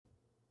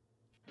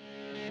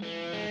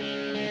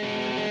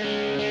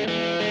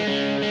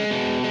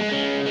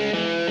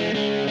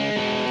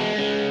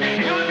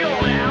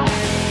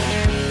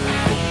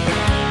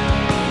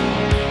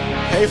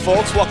Hey,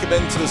 folks, welcome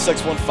into the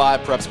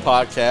 615 Preps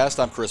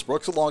Podcast. I'm Chris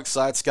Brooks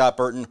alongside Scott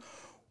Burton.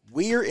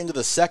 We're into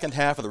the second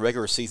half of the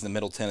regular season in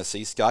Middle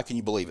Tennessee. Scott, can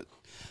you believe it?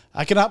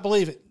 I cannot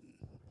believe it.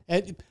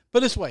 But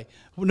this way,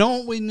 knowing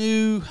what we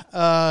knew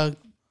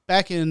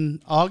back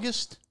in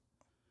August,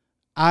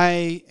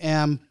 I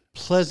am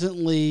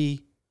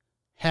pleasantly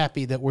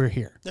happy that we're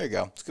here. There you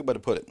go. That's a good way to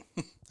put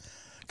it.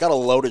 Got a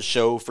loaded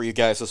show for you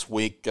guys this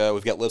week.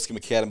 We've got Lipscomb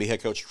Academy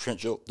head coach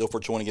Trent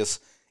Dilfer joining us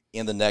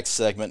in the next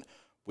segment.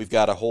 We've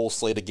got a whole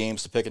slate of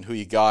games to pick and who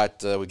you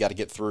got. We got to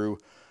get through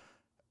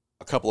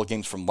a couple of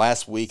games from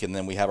last week, and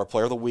then we have our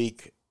player of the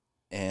week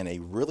and a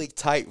really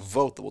tight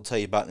vote that we'll tell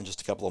you about in just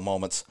a couple of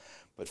moments.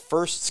 But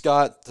first,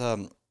 Scott,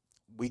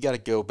 we got to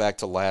go back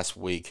to last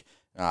week.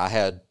 I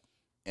had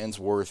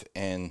Ensworth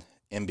and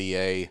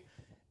NBA,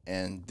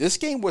 and this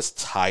game was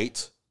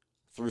tight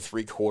through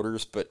three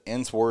quarters, but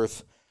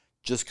Ensworth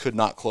just could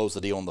not close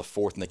the deal in the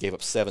fourth, and they gave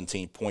up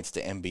 17 points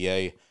to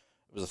NBA.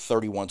 It was a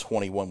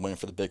 31-21 win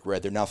for the Big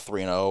Red. They're now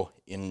 3-0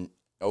 in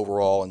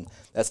overall, and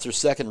that's their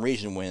second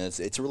region win.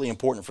 It's really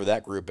important for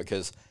that group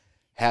because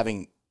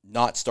having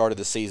not started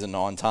the season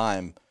on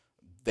time,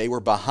 they were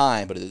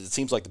behind, but it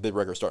seems like the Big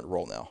Red are starting to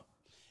roll now.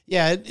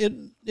 Yeah,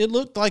 it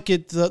looked like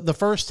it. The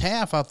first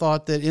half, I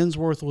thought that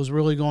Ensworth was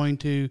really going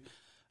to,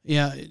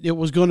 it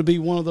was going to be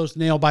one of those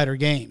nail biter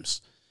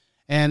games,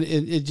 and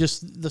it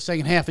just the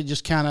second half it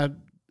just kind of,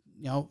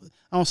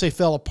 I don't say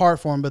fell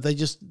apart for them, but they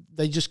just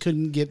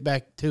couldn't get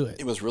back to it.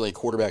 It was really a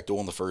quarterback duel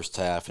in the first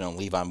half.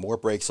 Levi Moore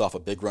breaks off a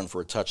big run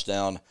for a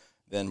touchdown.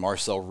 Then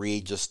Marcel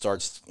Reed just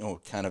starts,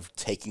 kind of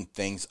taking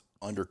things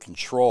under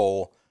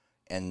control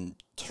and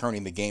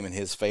turning the game in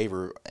his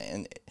favor.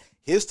 And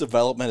his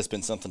development has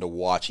been something to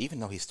watch. Even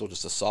though he's still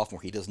just a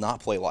sophomore, he does not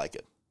play like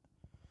it.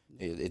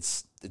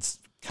 It's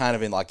kind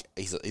of in like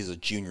he's a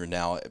junior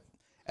now,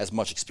 as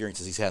much experience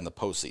as he's had in the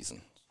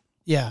postseason.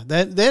 Yeah,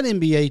 that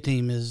NBA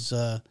team is.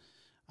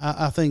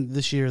 I think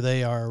this year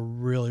they are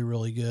really,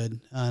 really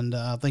good, and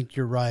I think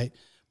you're right.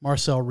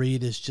 Marcel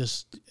Reed has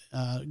just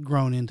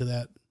grown into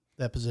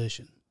that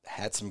position.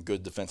 Had some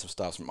good defensive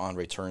stops from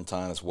Andre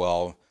Turrentine as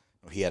well.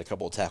 He had a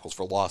couple of tackles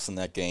for loss in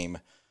that game.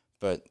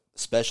 But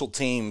special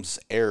teams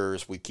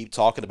errors, we keep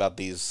talking about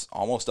these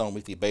almost on a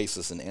weekly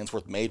basis, and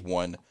Ensworth made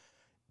one.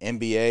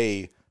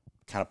 NBA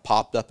kind of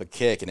popped up a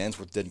kick, and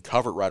Ensworth didn't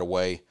cover it right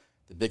away.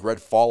 The Big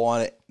Red fall on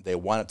it. They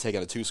wind up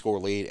taking a 2-score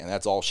lead, and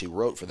that's all she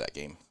wrote for that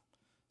game.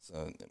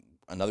 So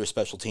another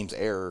special teams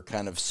error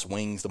kind of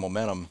swings the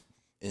momentum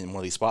in one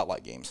of these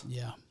spotlight games.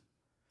 Yeah.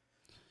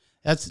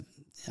 That's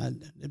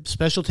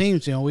special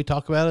teams, we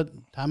talk about it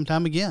time and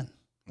time again.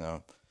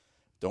 No.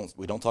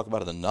 We don't talk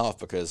about it enough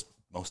because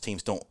most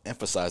teams don't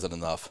emphasize it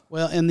enough.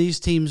 Well, and these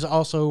teams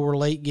also were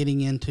late getting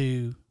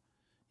into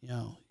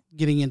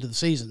the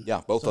season.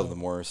 Yeah, both of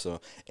them were. So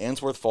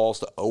Ensworth falls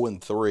to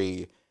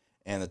 0-3,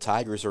 and the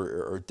Tigers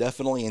are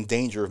definitely in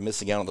danger of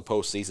missing out on the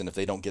postseason if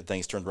they don't get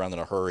things turned around in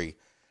a hurry.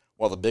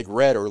 While the Big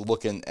Red are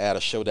looking at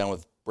a showdown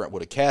with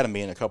Brentwood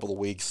Academy in a couple of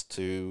weeks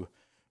to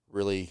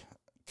really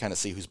kind of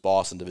see who's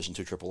boss in Division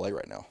II AAA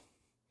right now.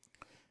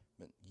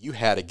 You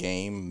had a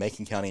game,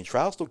 Macon County and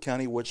Trousdale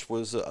County, which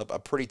was a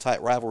pretty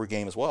tight rivalry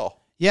game as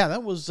well. Yeah,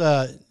 that was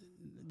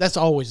that's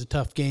always a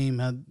tough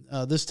game.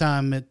 This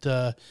time it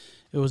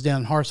was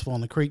down in Hartsville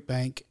on the Creek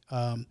Bank.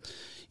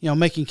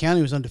 Macon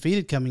County was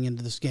undefeated coming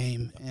into this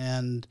game,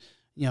 and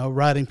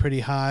riding pretty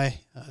high.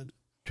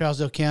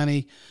 Trousdale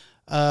County.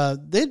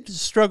 They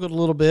struggled a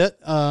little bit.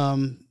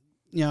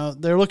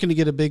 They're looking to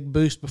get a big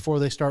boost before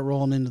they start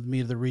rolling into the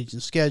meat of the region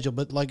schedule.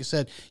 But like I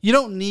said, you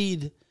don't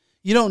need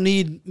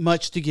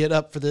much to get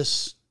up for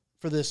this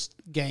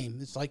game.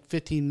 It's like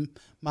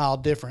 15-mile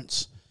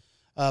difference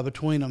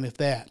between them, if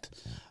that.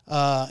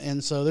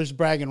 And so there's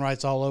bragging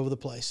rights all over the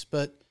place.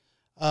 But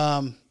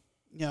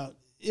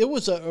it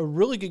was a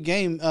really good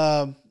game.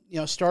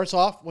 Starts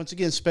off once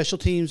again special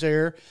teams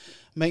error.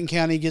 Macon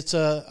County gets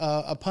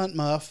a punt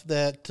muff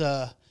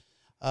that.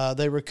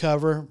 They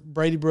recover.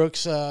 Brady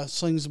Brooks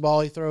slings the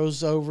ball. He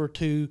throws over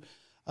to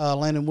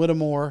Landon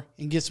Whittemore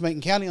and gets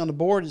Macon County on the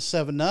board at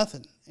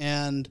 7-0.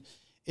 And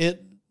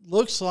it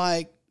looks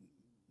like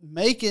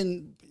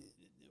Macon,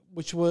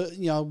 which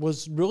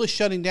was really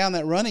shutting down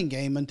that running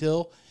game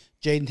until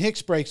Jaden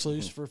Hicks breaks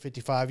loose for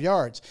 55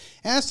 yards.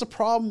 And that's the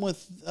problem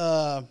with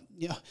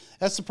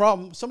that's the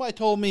problem.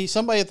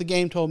 Somebody at the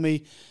game told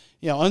me,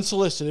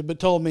 unsolicited, but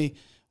told me,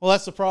 well,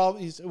 that's the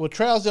problem. With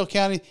Trousdale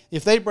County,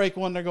 if they break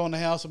one, they're going to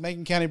the house. If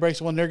Macon County breaks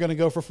one, they're going to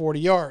go for 40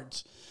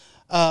 yards.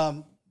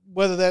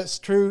 Whether that's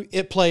true,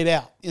 it played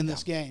out in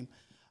this game.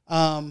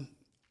 Trousdale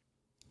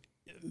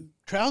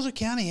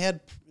County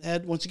had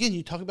once again,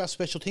 you talk about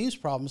special teams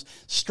problems.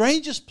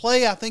 Strangest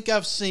play I think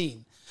I've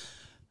seen.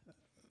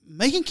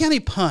 Macon County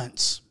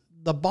punts.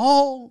 The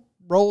ball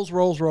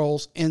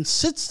rolls, and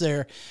sits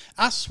there.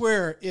 I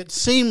swear it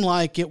seemed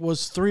like it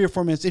was 3 or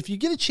 4 minutes. If you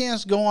get a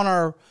chance, go on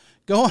our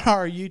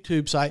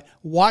YouTube site,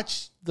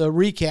 watch the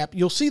recap.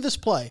 You'll see this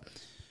play.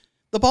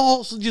 The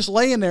ball's just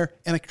laying there,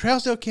 and a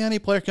Trousdale County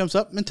player comes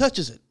up and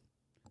touches it.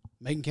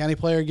 Macon County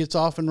player gets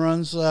off and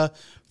runs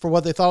for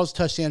what they thought was a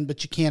touchdown,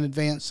 but you can't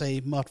advance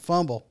a muffed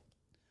fumble.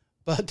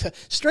 But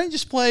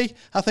strangest play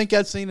I think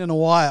I'd seen in a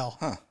while.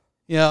 Huh.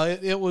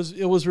 It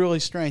was really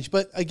strange.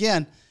 But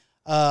again,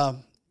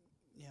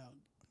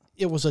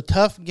 it was a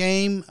tough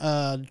game.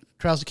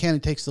 Trowser County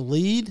takes the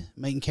lead.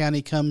 Macon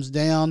County comes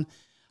down,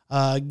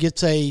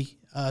 gets a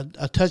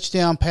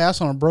touchdown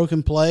pass on a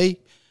broken play.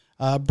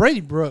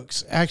 Brady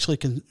Brooks actually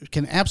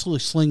can absolutely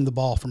sling the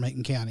ball for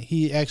Macon County.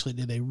 He actually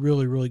did a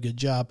really, really good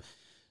job.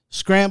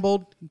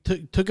 Scrambled,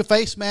 took a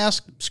face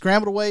mask,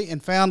 scrambled away,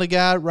 and found a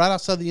guy right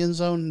outside the end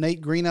zone,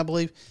 Nate Green, I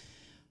believe.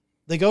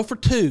 They go for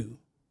 2,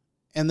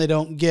 and they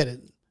don't get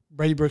it.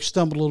 Brady Brooks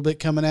stumbled a little bit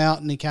coming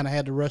out, and he kind of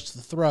had to rush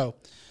the throw.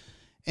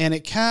 And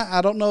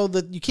I don't know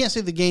that you can't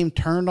say the game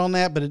turned on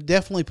that, but it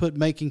definitely put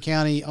Macon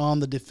County on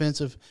the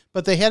defensive.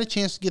 But they had a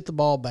chance to get the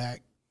ball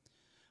back.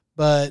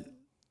 But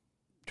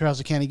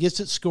Trowser County gets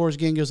it, scores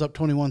again, goes up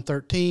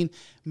 21-13.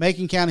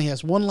 Macon County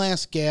has one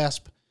last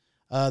gasp.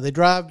 They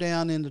drive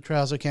down into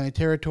Trowser County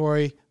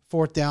territory.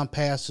 4th down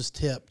pass is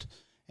tipped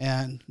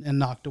and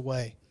knocked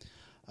away.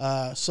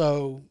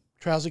 So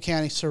Trowser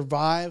County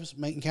survives.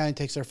 Macon County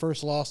takes their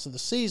first loss of the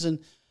season,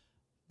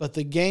 but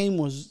the game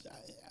was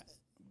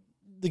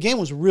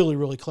really,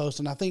 really close.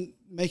 And I think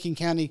Macon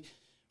County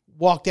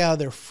walked out of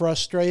there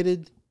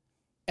frustrated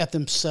at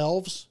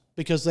themselves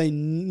because they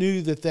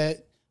knew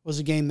that was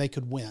a game they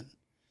could win.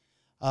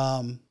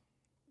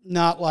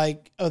 Not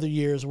like other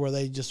years where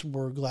they just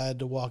were glad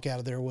to walk out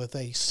of there with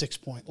a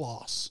 6-point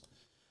loss.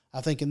 I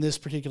think in this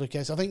particular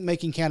case, I think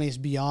Macon County is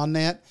beyond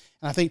that.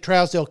 And I think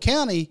Trousdale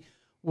County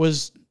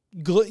was,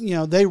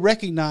 they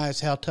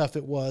recognized how tough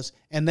it was,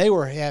 and they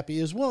were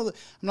happy as well. I'm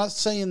not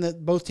saying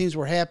that both teams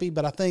were happy,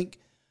 but I think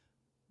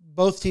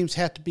both teams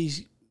have to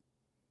be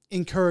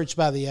encouraged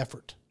by the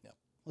effort. Yep.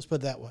 Let's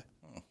put it that way.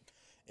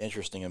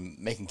 Interesting. And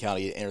Macon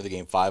County entered the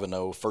game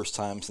 5-0, first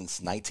time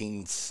since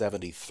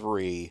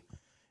 1973,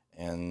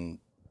 and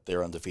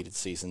their undefeated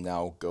season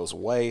now goes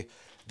away.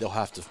 They'll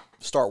have to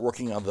start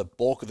working on the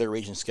bulk of their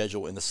region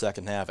schedule in the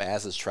second half,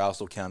 as is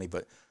Trousdale County.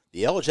 But the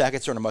Yellow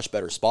Jackets are in a much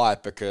better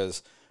spot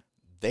because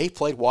they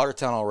played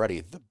Watertown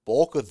already. The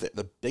bulk of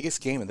the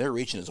biggest game in their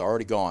region is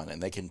already gone,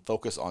 and they can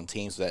focus on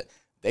teams that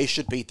they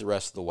should beat the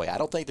rest of the way. I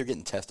don't think they're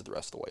getting tested the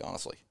rest of the way,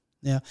 honestly.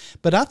 Yeah,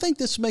 but I think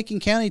this Macon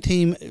County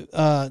team,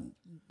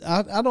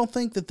 I don't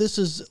think that this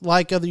is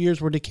like other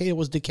years where it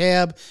was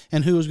DeKalb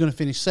and who was going to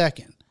finish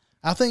second.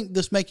 I think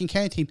this Macon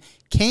County team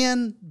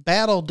can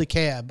battle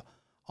DeKalb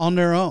on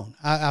their own.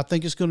 I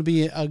think it's going to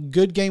be a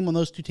good game when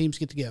those two teams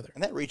get together.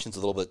 And that region's a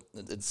little bit,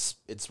 it's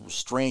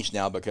strange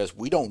now because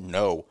we don't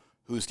know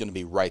who's going to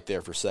be right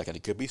there for second.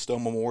 It could be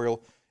Stone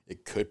Memorial.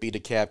 It could be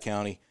DeKalb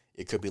County.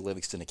 It could be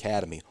Livingston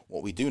Academy.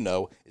 What we do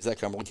know is that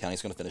Cumberland County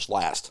is going to finish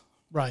last.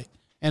 Right.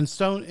 And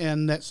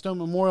that Stone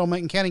Memorial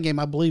Macon County game,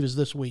 I believe, is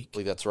this week. I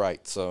believe that's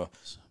right. So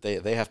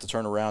they have to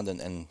turn around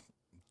and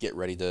get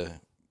ready to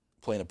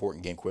play an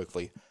important game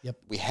quickly. Yep.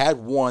 We had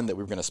one that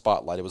we were going to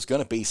spotlight. It was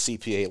going to be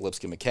CPA at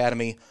Lipscomb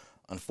Academy.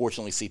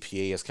 Unfortunately,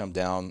 CPA has come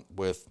down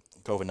with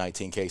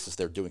COVID-19 cases.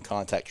 They're doing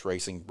contact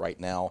tracing right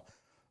now.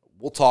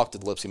 We'll talk to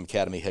the Lipscomb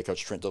Academy head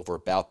coach Trent Dover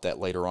about that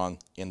later on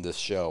in this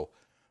show.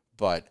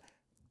 But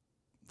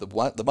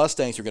the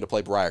Mustangs are going to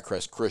play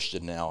Briarcrest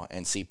Christian now,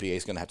 and CPA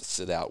is going to have to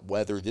sit out.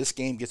 Whether this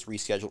game gets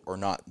rescheduled or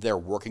not, they're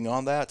working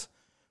on that.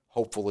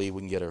 Hopefully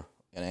we can get an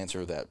answer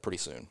to that pretty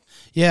soon.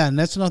 Yeah, and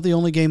that's not the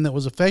only game that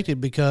was affected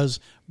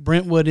because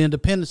Brentwood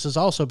Independence has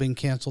also been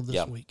canceled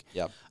this week.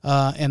 Yep.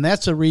 And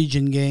that's a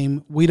region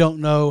game. We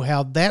don't know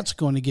how that's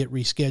going to get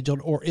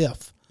rescheduled or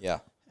if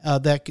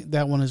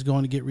that one is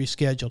going to get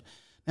rescheduled.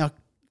 Now,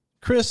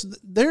 Chris,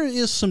 there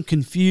is some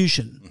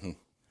confusion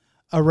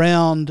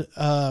around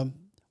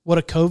what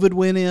a COVID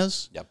win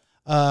is,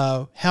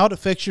 how it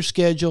affects your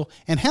schedule,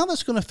 and how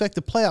that's going to affect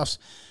the playoffs.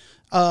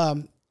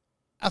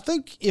 I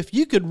think if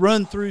you could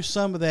run through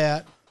some of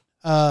that,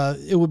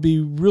 it would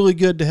be really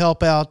good to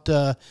help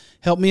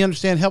me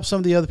understand, help some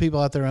of the other people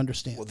out there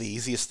understand. Well, the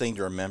easiest thing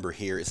to remember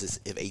here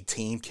is if a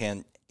team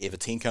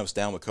comes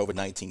down with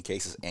COVID-19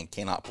 cases and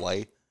cannot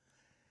play,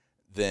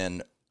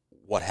 then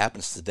what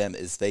happens to them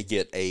is they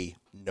get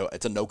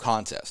it's a no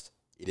contest.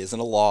 It isn't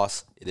a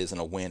loss. It isn't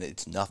a win.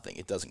 It's nothing.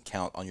 It doesn't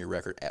count on your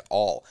record at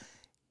all.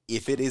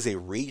 If it is a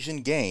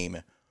region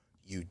game,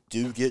 you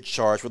do get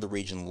charged with a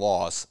region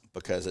loss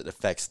because it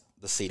affects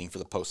the seeding for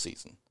the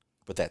postseason.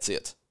 But that's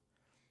it.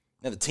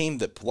 Now, the team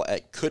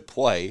that could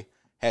play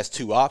has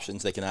two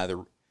options. They can either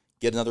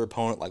get another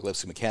opponent like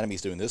Lipscomb Academy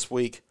is doing this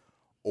week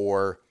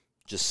or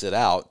just sit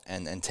out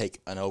and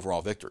take an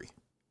overall victory.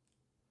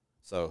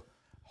 So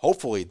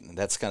hopefully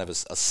that's kind of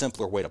a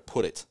simpler way to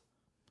put it.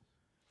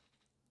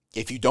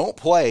 If you don't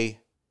play,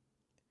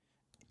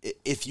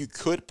 if you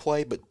could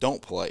play but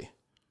don't play,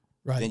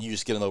 then you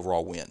just get an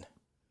overall win,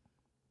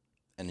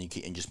 and you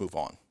just move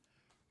on.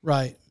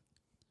 Right.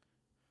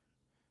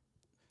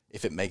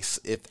 If it makes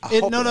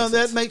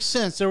that makes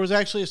sense. There was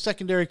actually a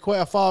secondary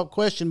follow-up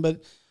question,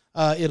 but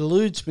it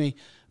eludes me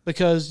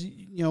because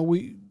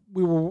we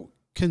were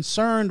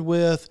concerned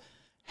with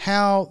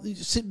how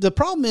the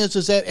problem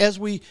is that as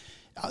we.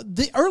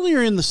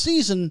 Earlier in the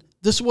season,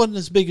 this wasn't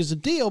as big as a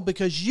deal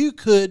because you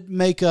could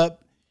make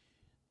up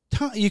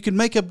time. You can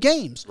make up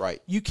games.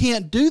 Right. You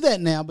can't do that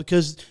now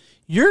because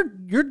your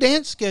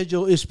dance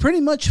schedule is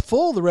pretty much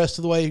full the rest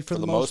of the way for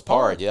the most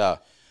part. Yeah.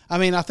 I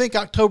mean, I think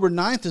October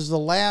 9th is the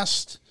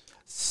last.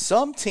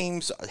 Some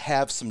teams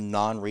have some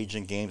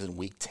non-region games in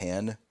week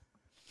 10,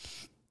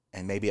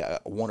 and maybe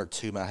one or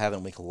two might have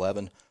in week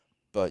 11.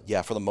 But,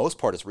 yeah, for the most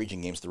part, it's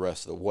region games the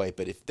rest of the way.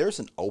 But if there's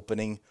an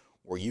opening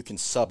where you can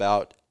sub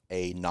out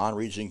a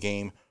non-region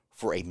game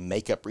for a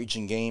makeup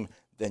region game,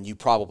 then you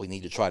probably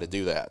need to try to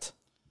do that.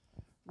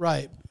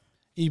 Right.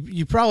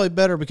 You probably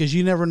better because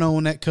you never know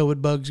when that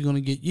COVID bug's going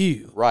to get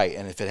you. Right,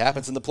 and if it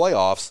happens in the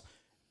playoffs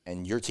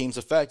and your team's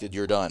affected,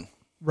 you're done.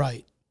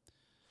 Right.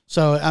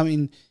 So, I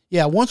mean,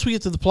 yeah, once we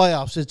get to the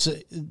playoffs,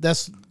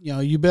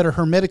 you better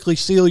hermetically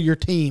seal your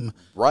team.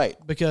 Right.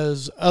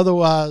 Because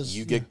otherwise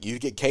you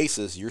get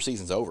cases, your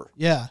season's over.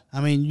 Yeah. I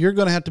mean, you're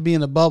going to have to be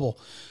in a bubble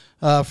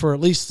for at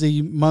least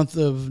the month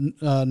of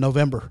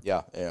November.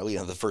 Yeah,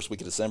 the first week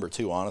of December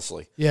too,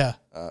 honestly. Yeah.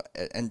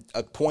 And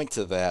a point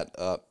to that,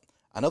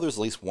 I know there's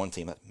at least one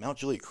team, Mount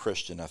Juliet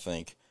Christian, I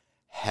think,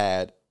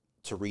 had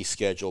to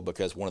reschedule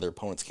because one of their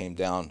opponents came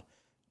down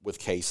with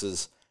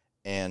cases,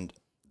 and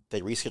they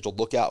rescheduled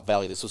Lookout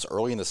Valley. This was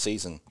early in the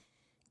season.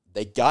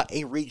 They got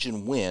a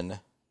region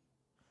win,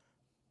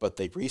 but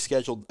they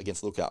rescheduled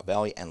against Lookout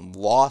Valley and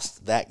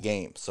lost that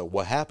game. So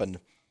what happened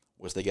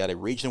was they got a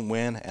region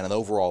win and an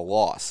overall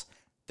loss.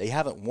 They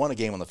haven't won a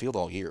game on the field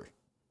all year.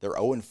 They're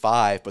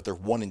 0-5, but they're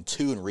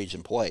 1-2 in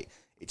region play.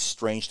 It's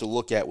strange to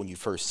look at when you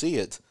first see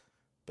it,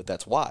 but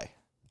that's why.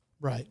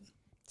 Right.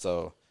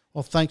 So,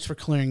 well, thanks for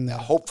clearing that.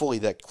 Hopefully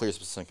that clears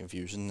up some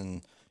confusion,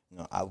 and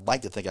I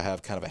like to think I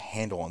have kind of a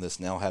handle on this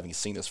now, having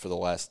seen this for the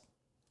last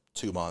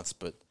 2 months.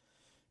 But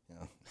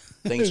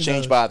things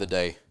change by the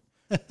day.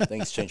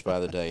 Things change by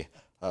the day.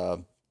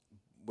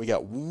 We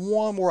got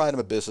one more item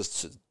of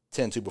business to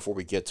tend to before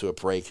we get to a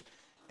break,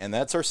 and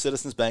that's our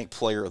Citizens Bank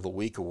Player of the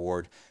Week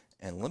award.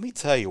 And let me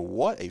tell you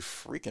what a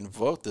freaking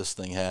vote this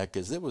thing had,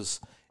 because it was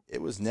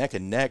neck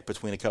and neck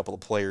between a couple of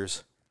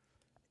players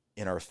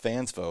in our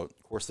fans vote.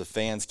 Of course, the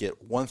fans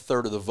get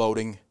 1/3 of the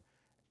voting,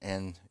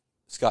 and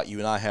Scott, you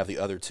and I have the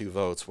other 2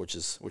 votes, which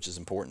is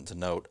important to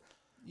note.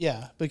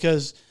 Yeah,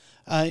 because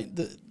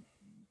the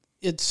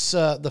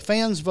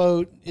fans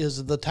vote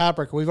is the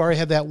tiebreaker. We've already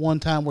had that one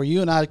time where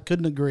you and I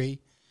couldn't agree,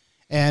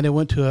 and it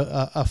went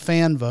to a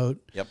fan vote.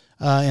 Yep.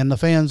 And the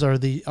fans are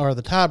the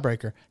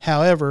tiebreaker.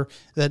 However,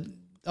 that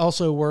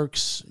also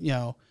works.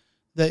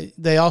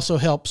 They also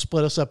help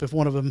split us up if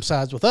one of them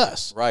sides with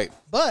us. Right.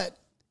 But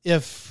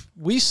if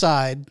we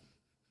side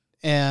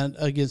and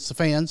against the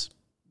fans,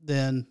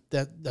 then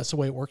that's the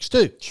way it works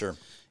too. Sure.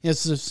 It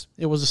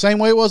was the same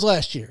way it was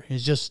last year. It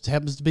just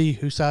happens to be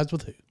who sides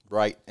with who.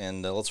 Right,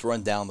 and let's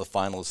run down the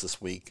finalists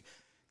this week.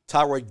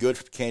 Tyrod Good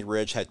from Candy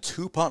Ridge had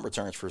 2 punt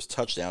returns for his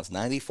touchdowns,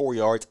 94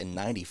 yards and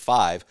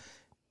 95,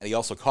 and he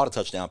also caught a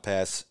touchdown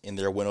pass in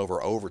their win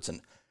over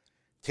Overton.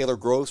 Taylor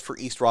Groves for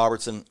East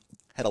Robertson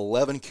had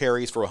 11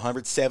 carries for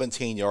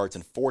 117 yards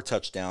and 4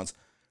 touchdowns.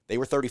 They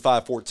were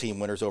 35-14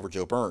 winners over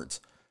Joe Burns.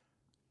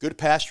 Good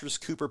Pastures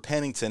Cooper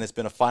Pennington has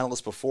been a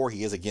finalist before.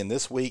 He is again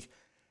this week.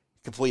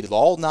 Completed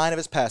all 9 of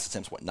his pass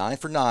attempts, went 9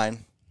 for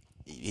 9.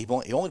 He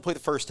only played the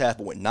first half,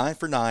 but went 9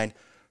 for 9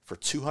 for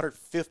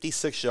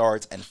 256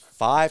 yards and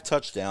 5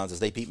 touchdowns as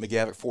they beat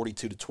McGavock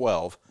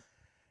 42-12.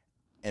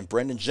 And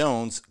Brendan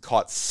Jones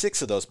caught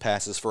 6 of those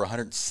passes for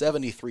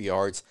 173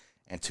 yards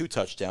and 2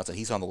 touchdowns, and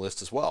he's on the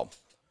list as well.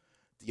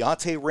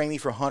 Deontay Ramey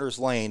for Hunter's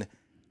Lane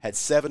had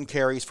 7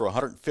 carries for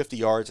 150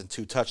 yards and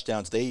 2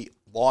 touchdowns. They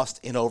lost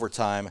in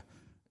overtime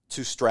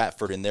to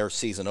Stratford in their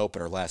season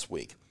opener last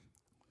week.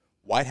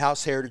 White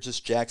House Heritage's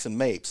Jackson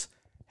Mapes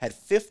had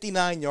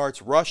 59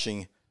 yards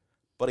rushing,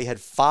 but he had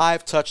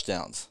 5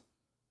 touchdowns.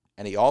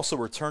 And he also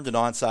returned an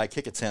onside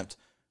kick attempt,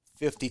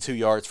 52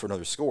 yards for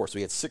another score. So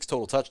he had 6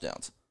 total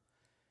touchdowns.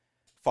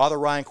 Father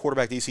Ryan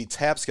quarterback DC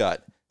Tapscott,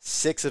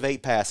 6 of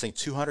 8 passing,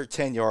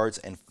 210 yards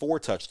and 4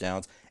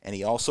 touchdowns. And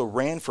he also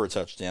ran for a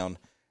touchdown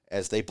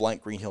as they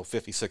blanked Green Hill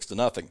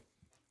 56-0.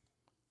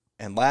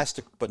 And last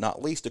but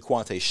not least,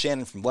 DeQuante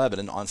Shannon from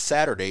Lebanon on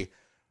Saturday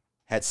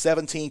had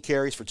 17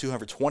 carries for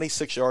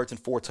 226 yards and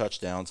 4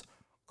 touchdowns,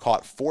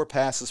 caught 4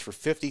 passes for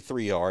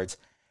 53 yards,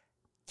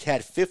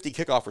 had 50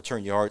 kickoff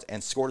return yards,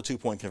 and scored a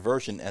 2-point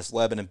conversion as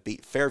Lebanon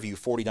beat Fairview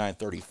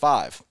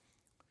 49-35.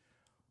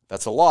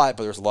 That's a lot,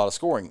 but there's a lot of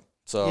scoring.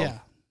 So yeah.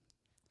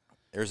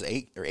 There's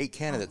 8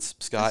 candidates,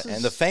 Scott,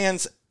 and the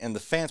fans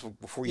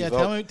before you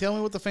vote. Tell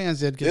me what the fans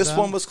did. This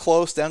one was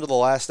close down to the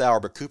last hour,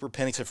 but Cooper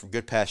Pennington from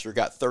Good Pasture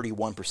got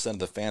 31% of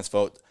the fans'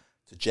 vote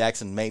to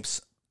Jackson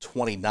Mapes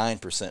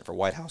 29% for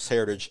White House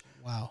Heritage.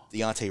 Wow.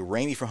 Deontay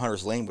Ramey from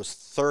Hunter's Lane was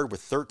 3rd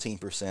with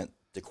 13%.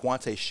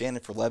 DeQuante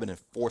Shannon for Lebanon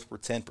 4th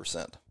with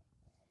 10%.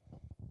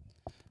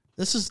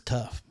 This is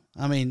tough.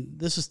 I mean,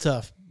 this is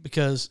tough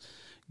because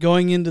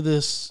going into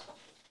this,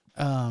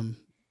 I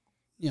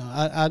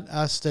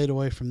stayed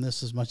away from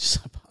this as much as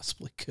I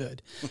possibly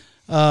could.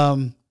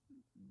 Because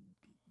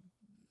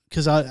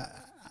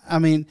I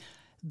mean,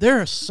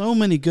 there are so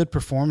many good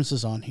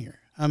performances on here.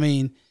 I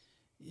mean,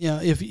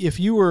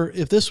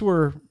 if this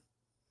were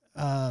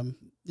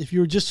If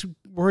you were just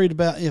worried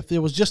about if it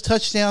was just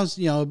touchdowns,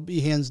 it'd be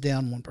hands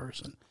down one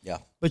person. Yeah.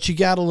 But you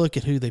got to look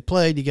at who they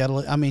played. You got to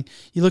look. I mean,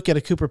 you look at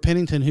a Cooper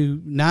Pennington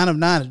who 9 of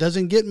 9. It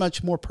doesn't get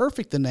much more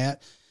perfect than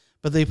that,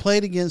 but they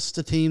played against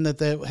a team that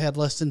they had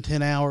less than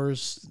 10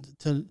 hours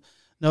to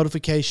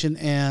notification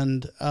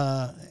and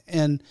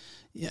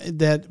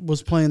that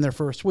was playing their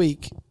first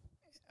week.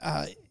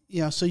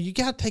 So you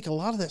got to take a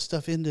lot of that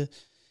stuff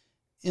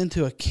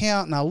into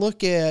account. And I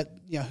look at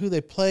who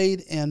they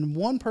played, and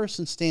one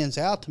person stands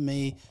out to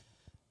me.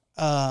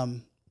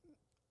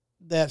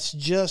 That's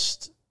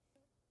just,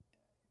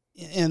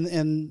 and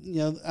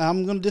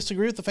I'm going to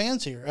disagree with the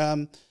fans here.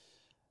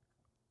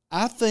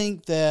 I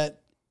think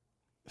that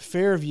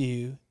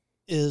Fairview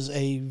is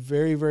a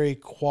very, very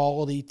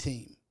quality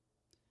team.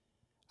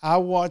 I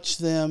watched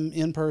them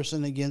in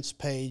person against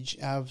Page.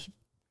 I've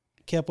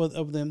kept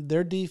with them.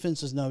 Their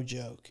defense is no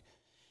joke.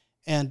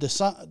 And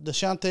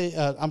DeQuante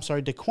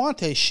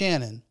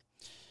Shannon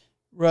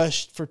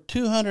rushed for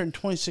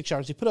 226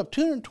 yards. He put up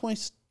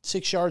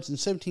 226 yards and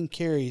 17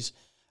 carries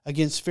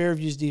against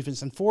Fairview's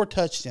defense and 4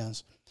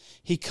 touchdowns.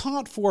 He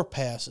caught 4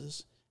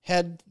 passes,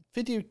 had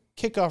 50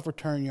 kickoff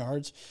return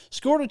yards,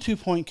 scored a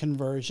 2-point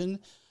conversion.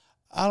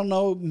 I don't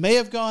know, may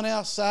have gone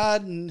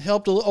outside and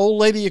helped an old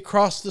lady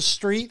across the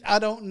street. I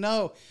don't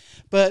know.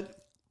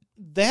 But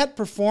that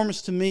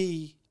performance to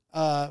me,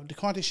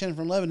 DeQuante Shannon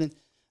from Lebanon,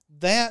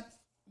 that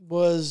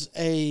was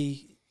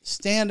a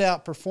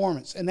standout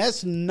performance. And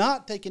that's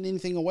not taking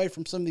anything away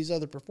from some of these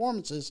other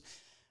performances.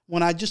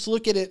 When I just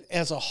look at it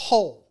as a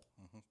whole,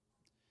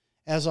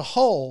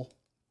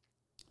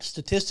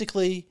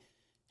 statistically,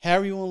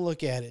 however you want to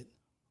look at it,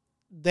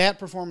 that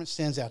performance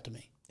stands out to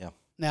me. Yeah.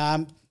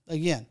 Now,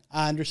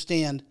 I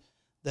understand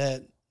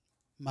that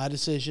my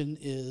decision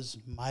is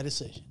my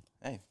decision.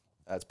 Hey,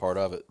 that's part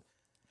of it.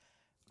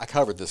 I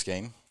covered this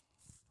game,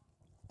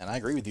 and I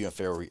agree with you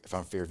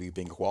on Fairview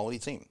being a quality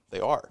team. They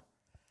are.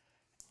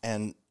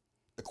 And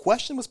the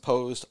question was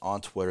posed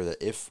on Twitter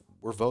that if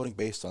we're voting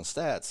based on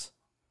stats,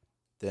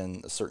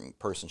 then a certain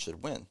person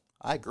should win.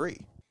 I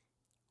agree.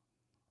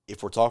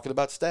 If we're talking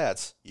about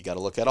stats, you got to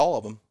look at all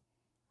of them.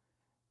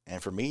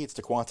 And for me, it's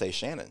DeQuante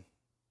Shannon.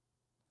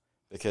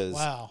 Because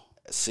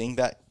seeing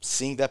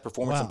that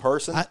performance in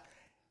person,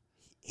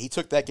 he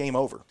took that game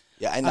over.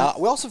 Yeah, and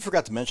we also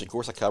forgot to mention, of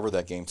course I covered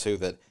that game too,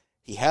 that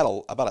he had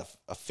about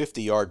a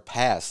 50-yard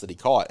pass that he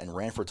caught and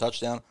ran for a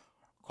touchdown,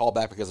 called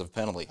back because of a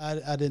penalty.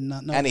 I did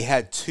not know. And he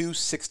had 2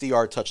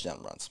 60-yard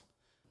touchdown runs.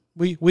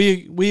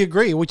 We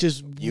agree, which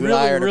is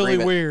really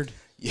weird.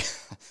 Yeah,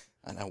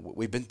 I know.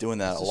 We've been doing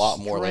that a lot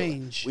more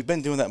lately. We've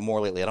been doing that more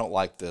lately. I don't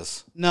like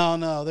this.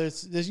 No.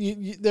 There's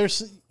you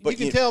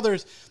can tell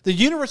the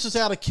universe is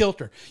out of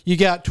kilter. You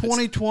got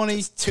 2020,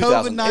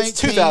 COVID-19.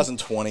 It's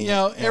 2020.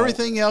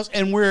 Everything else,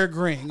 and we're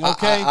agreeing.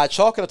 Okay, I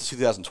chalk it up to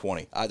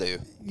 2020. I do.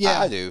 Yeah,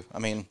 I do. I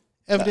mean,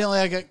 evidently,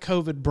 I got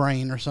COVID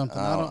brain or something.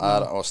 I don't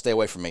know. Oh, stay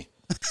away from me.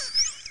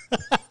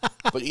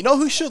 But you know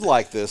who should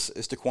like this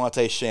is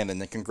DeQuante Shannon.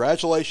 And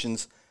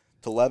congratulations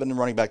to Lebanon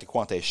running back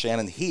DeQuante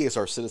Shannon. He is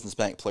our Citizens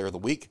Bank Player of the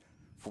Week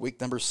for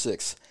week number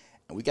 6.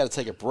 And we got to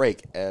take a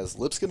break as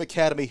Lipscomb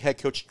Academy head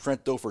coach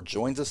Trent Dilfer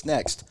joins us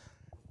next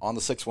on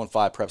the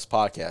 615 Preps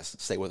podcast.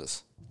 Stay with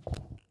us.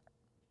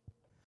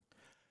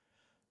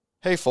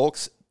 Hey,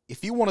 folks,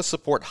 if you want to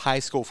support high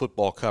school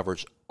football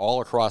coverage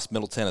all across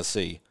Middle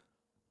Tennessee,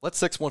 let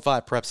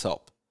 615 Preps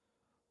help.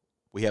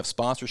 We have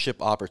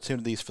sponsorship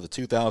opportunities for the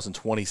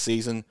 2020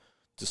 season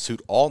to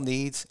suit all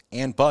needs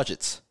and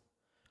budgets.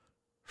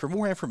 For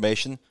more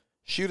information,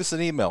 shoot us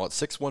an email at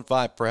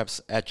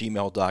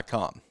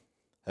 615preps@gmail.com.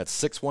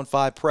 That's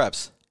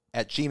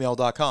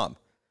 615preps@gmail.com.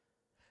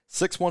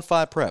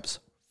 615 Preps,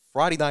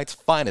 Friday night's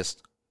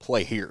finest,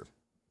 play here.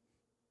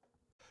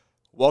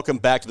 Welcome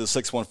back to the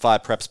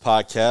 615 Preps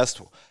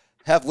podcast.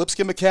 Have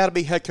Lipscomb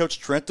Academy head coach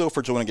Trent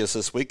Dilfer joining us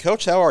this week.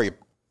 Coach, how are you?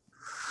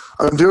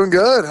 I'm doing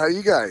good. How are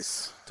you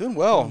guys? Doing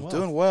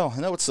well. I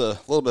know it's a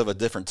little bit of a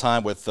different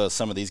time with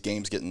some of these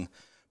games getting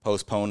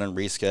postponed and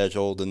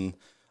rescheduled and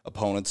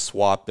opponents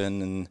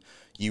swapping, and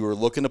you were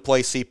looking to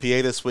play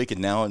CPA this week, and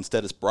now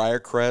instead it's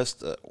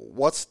Briarcrest.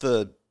 What's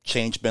the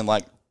change been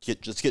like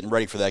just getting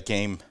ready for that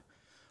game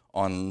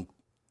on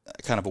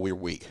kind of a weird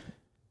week?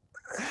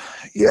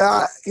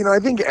 Yeah, I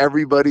think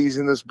everybody's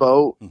in this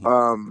boat.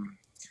 Mm-hmm.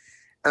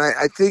 And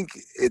I think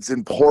it's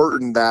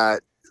important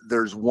that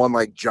there's one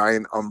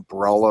giant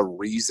umbrella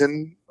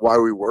reason why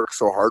we work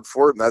so hard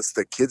for it, and that's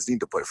the kids need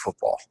to play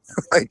football.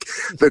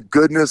 The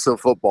goodness of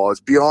football is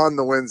beyond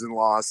the wins and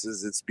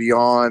losses. It's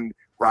beyond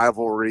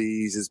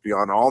rivalries. It's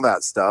beyond all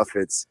that stuff.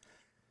 It's,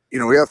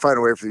 we have to find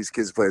a way for these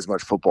kids to play as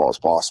much football as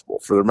possible.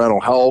 For their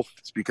mental health,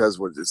 it's because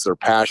it's their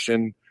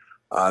passion.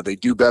 They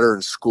do better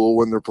in school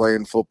when they're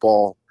playing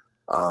football.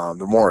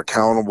 They're more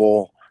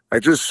accountable.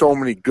 Just so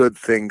many good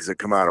things that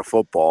come out of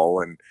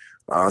football. And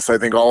so I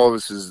think all of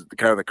us is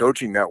kind of the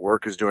coaching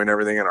network is doing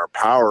everything in our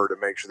power to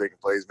make sure they can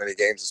play as many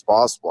games as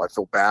possible. I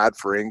feel bad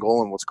for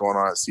Ingle and what's going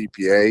on at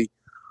CPA.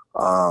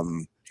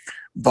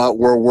 But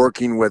we're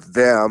working with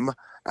them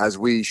as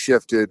we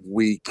shifted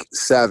week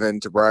 7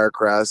 to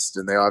Briarcrest,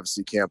 and they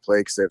obviously can't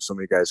play because they have so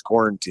many guys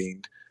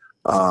quarantined.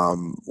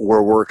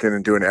 We're working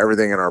and doing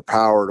everything in our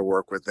power to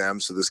work with them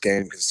so this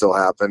game can still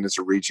happen. It's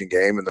a region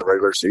game in the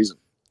regular season.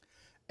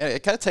 And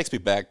it kind of takes me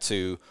back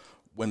to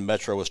when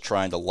Metro was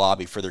trying to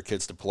lobby for their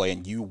kids to play,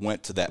 and you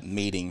went to that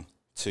meeting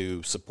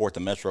to support the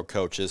Metro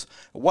coaches.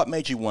 What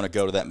made you want to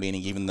go to that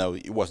meeting, even though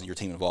it wasn't your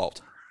team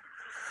involved?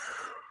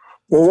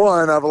 Well,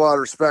 one, I have a lot of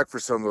respect for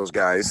some of those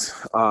guys.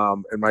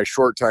 In my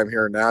short time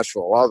here in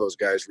Nashville, a lot of those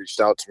guys reached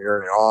out to me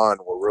early on,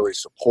 were really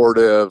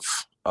supportive,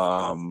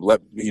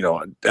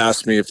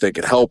 asked me if they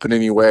could help in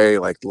any way,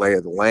 like lay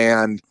of the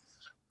land.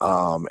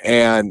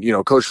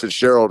 And Coach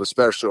Fitzgerald,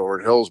 especially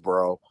over at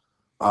Hillsboro,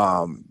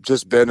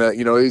 just been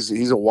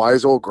he's a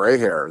wise old gray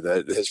hair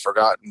that has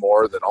forgotten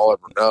more than I'll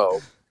ever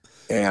know.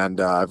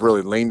 And I've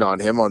really leaned on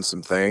him on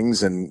some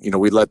things. And,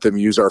 we let them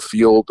use our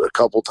field a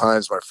couple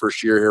times my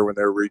first year here when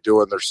they were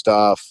redoing their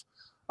stuff.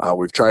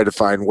 We've tried to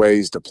find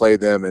ways to play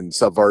them in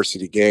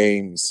sub-varsity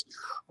games.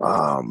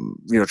 Try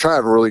to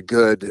have a really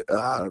good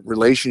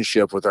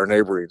relationship with our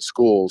neighboring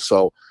schools.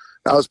 So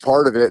that was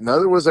part of it. And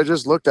other was I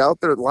just looked out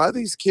there. A lot of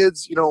these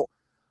kids,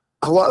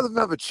 a lot of them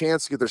have a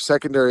chance to get their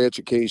secondary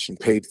education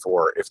paid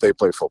for if they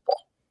play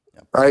football.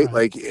 Right?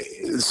 Like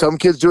some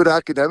kids do it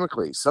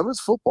academically. Some is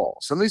football.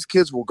 Some of these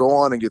kids will go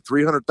on and get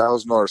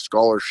 $300,000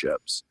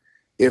 scholarships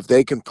if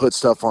they can put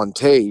stuff on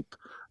tape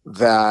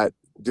that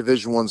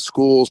Division I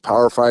schools,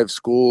 Power 5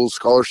 schools,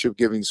 scholarship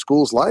giving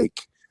schools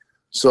like.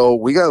 So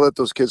we got to let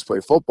those kids play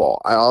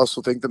football. I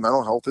also think the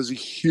mental health is a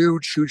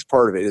huge, huge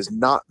part of it. It has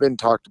not been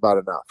talked about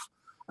enough.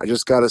 I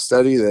just got a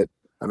study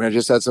I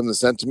just had something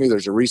sent to me.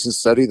 There's a recent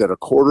study that a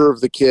quarter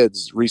of the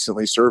kids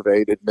recently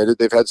surveyed admitted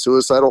they've had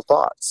suicidal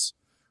thoughts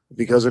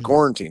because of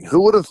quarantine.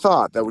 Who would have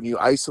thought that when you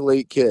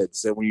isolate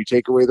kids, that when you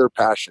take away their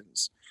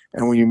passions,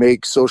 and when you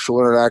make social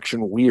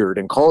interaction weird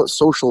and call it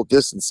social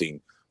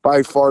distancing,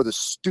 by far the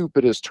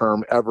stupidest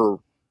term ever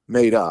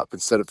made up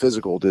instead of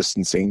physical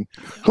distancing,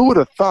 who would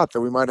have thought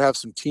that we might have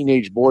some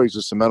teenage boys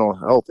with some mental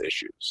health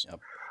issues? Yep.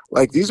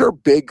 Like, these are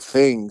big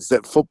things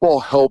that football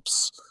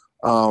helps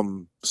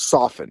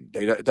soften.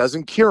 It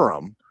doesn't cure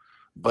them,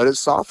 but it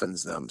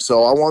softens them.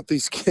 So I want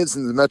these kids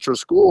in the Metro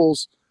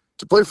schools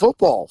to play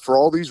football for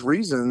all these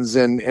reasons.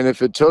 And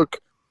if it took,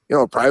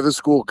 a private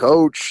school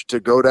coach to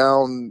go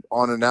down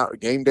on a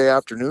game day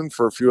afternoon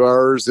for a few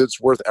hours,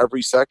 it's worth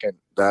every second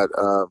that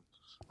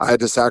I had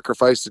to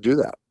sacrifice to do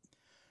that.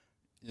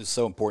 It's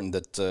so important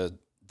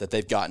that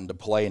they've gotten to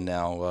play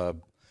now.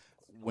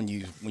 When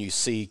you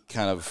see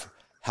kind of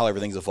how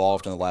everything's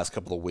evolved in the last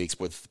couple of weeks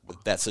with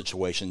that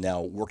situation now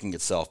working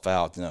itself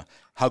out,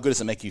 how good does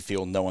it make you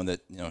feel knowing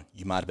that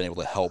you might have been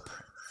able to help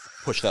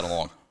push that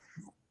along?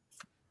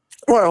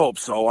 Well, I hope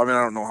so. I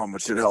don't know how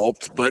much it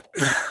helped, but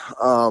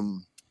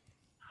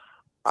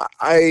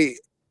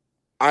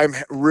I'm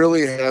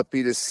really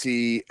happy to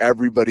see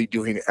everybody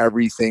doing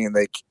everything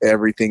they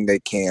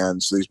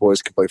can so these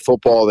boys can play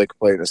football. They can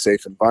play in a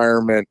safe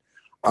environment.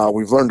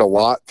 We've learned a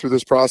lot through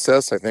this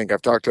process. I think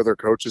I've talked to other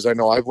coaches. I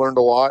know I've learned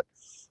a lot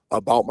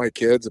about my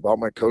kids, about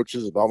my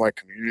coaches, about my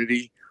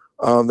community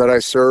that I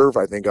serve.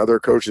 I think other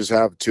coaches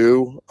have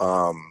too.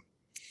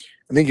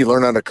 I think you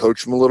learn how to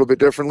coach them a little bit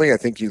differently. I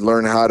think you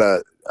learn how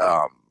to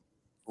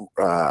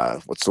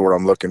what's the word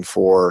I'm looking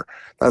for?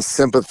 Not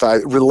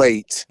sympathize,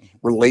 relate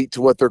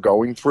to what they're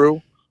going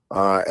through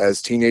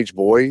as teenage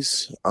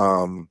boys.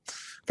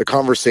 The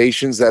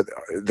conversations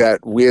that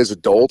we as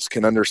adults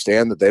can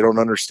understand that they don't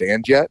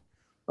understand yet.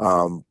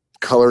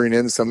 Coloring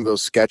in some of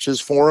those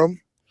sketches for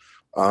them,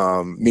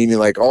 meaning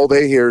like all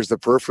they hear is the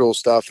peripheral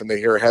stuff, and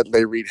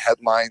they read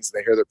headlines, and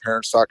they hear their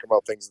parents talking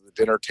about things at the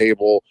dinner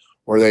table,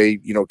 or they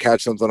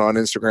catch something on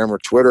Instagram or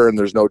Twitter, and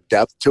there's no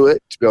depth to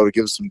it to be able to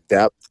give some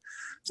depth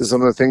to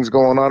some of the things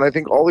going on. I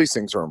think all these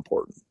things are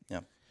important. Yeah.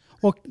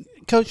 Well,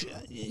 Coach,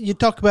 you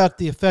talk about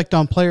the effect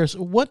on players.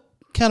 What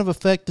kind of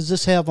effect does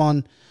this have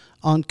on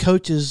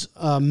coaches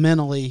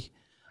mentally?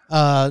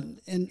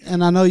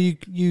 And I know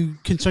you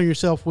concern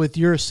yourself with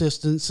your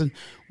assistants. And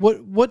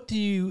how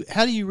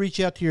do you reach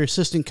out to your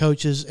assistant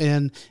coaches,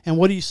 and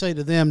what do you say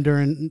to them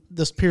during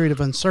this period of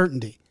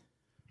uncertainty?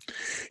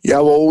 Yeah,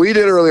 well, what I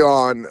did early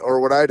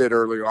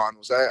on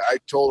was I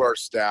told our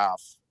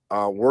staff,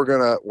 we're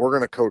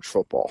gonna coach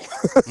football,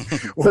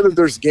 whether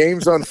there's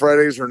games on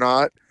Fridays or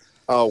not.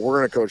 We're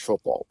gonna coach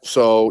football.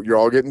 So you're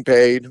all getting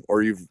paid,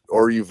 or you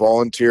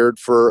volunteered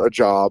for a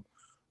job.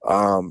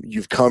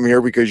 You've come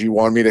here because you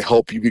want me to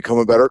help you become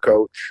a better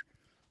coach.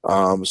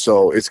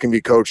 So it's gonna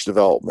be coach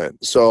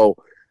development. So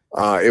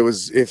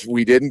if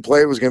we didn't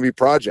play, it was gonna be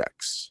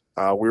projects.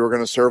 We were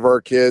going to serve our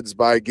kids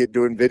by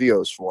doing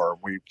videos for them.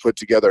 We put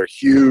together a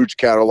huge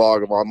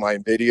catalog of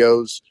online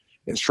videos,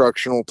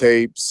 instructional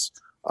tapes,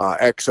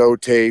 XO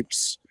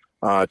tapes.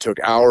 Took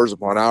hours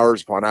upon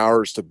hours upon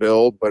hours to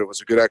build, but it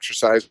was a good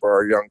exercise for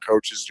our young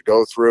coaches to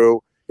go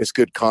through. It's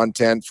good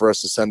content for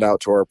us to send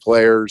out to our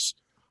players,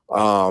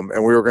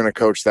 and we were going to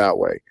coach that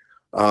way.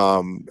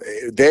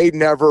 They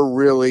never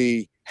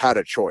really had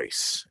a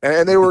choice,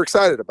 and they were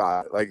excited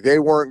about it. Like, they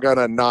weren't going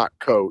to not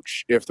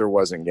coach if there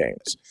wasn't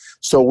games.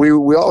 So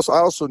I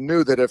also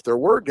knew that if there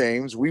were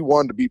games, we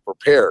wanted to be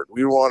prepared.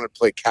 We wanted to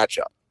play catch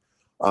up.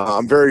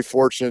 I'm very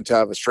fortunate to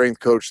have a strength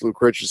coach,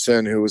 Luke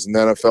Richardson, who was in the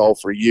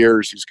NFL for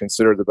years. He's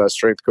considered the best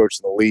strength coach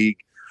in the league.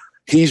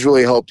 He's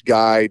really helped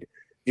guide.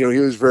 He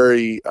was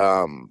very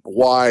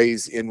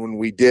wise in when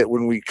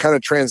we kind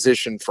of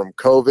transitioned from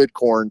COVID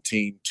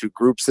quarantine to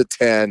groups of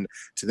 10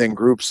 to then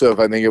groups of,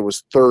 I think it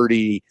was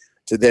 30,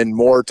 to then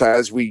more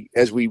as we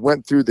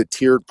went through the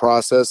tiered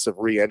process of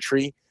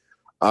reentry.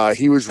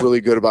 He was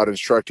really good about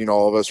instructing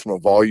all of us from a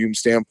volume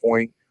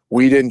standpoint.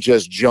 We didn't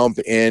just jump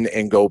in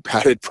and go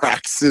padded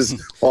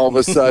practices all of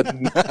a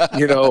sudden.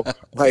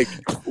 Like,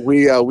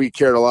 we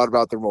cared a lot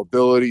about their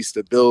mobility,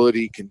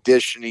 stability,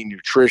 conditioning,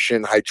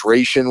 nutrition.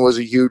 Hydration was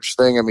a huge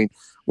thing. I mean,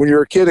 when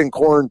you're a kid in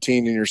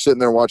quarantine and you're sitting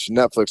there watching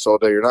Netflix all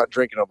day, you're not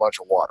drinking a bunch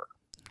of water,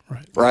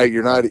 right?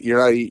 You're not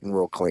eating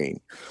real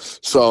clean.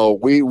 So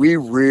we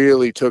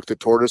really took the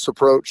tortoise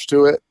approach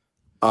to it.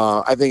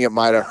 I think it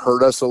might have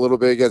hurt us a little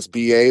bit against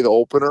BA, the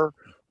opener.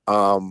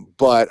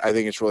 But I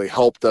think it's really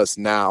helped us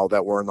now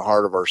that we're in the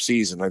heart of our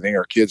season. I think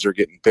our kids are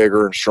getting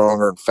bigger and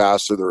stronger and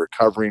faster. They're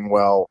recovering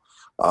well.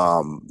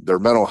 Their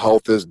mental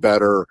health is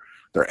better.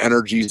 Their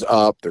energy's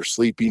up. They're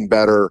sleeping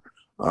better.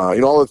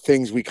 All the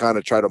things we kind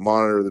of try to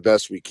monitor the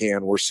best we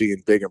can. We're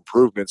seeing big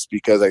improvements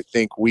because I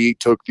think we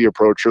took the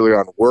approach early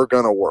on. We're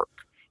going to work.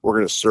 We're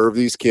going to serve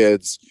these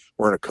kids.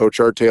 We're going to coach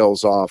our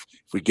tails off.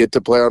 If we get to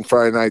play on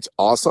Friday nights,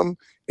 awesome.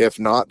 If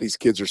not, these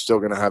kids are still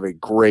going to have a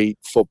great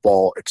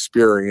football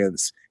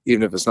experience,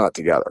 even if it's not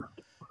together.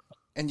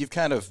 And you've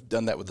kind of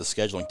done that with the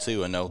scheduling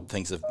too. I know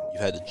you've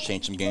had to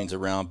change some games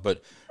around,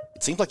 but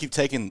it seems like you've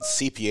taken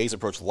CPA's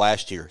approach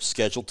last year,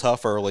 schedule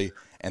tough early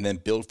and then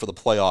build for the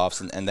playoffs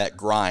and that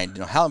grind.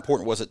 How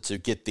important was it to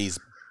get these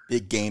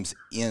big games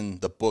in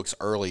the books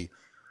early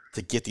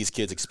to get these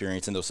kids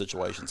experience in those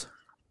situations?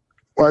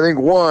 Well, I think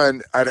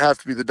one, I'd have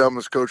to be the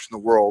dumbest coach in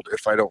the world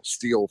if I don't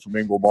steal from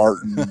Ingle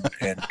Martin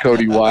and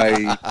Cody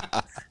White.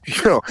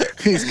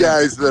 These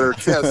guys that are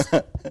just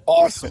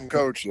awesome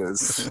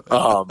coaches.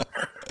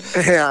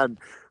 And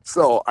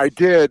so I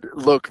did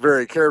look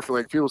very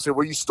carefully. People say,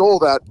 well, you stole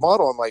that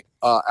model. I'm like,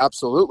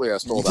 absolutely, I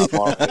stole that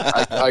model.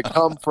 I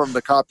come from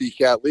the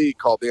copycat league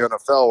called the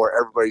NFL where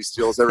everybody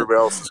steals everybody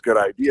else's good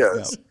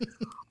ideas. Yeah.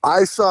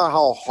 I saw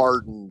how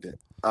hardened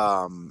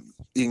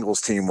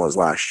Ingles' team was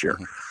last year.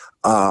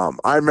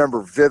 I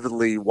remember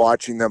vividly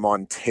watching them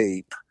on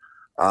tape.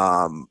 They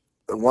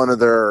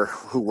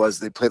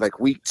played like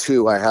week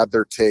 2. I had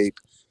their tape.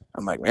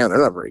 I'm like, man, they're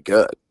not very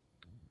good.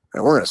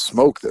 And we're going to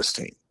smoke this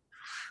team.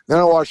 Then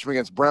I watched them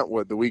against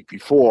Brentwood the week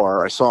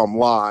before. I saw them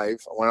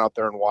live. I went out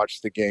there and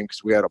watched the game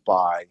because we had a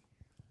bye.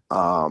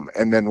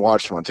 And then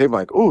watched them on tape. I'm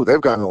like, ooh, they've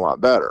gotten a lot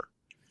better.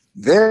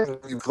 Then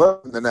we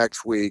played them the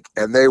next week,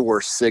 and they were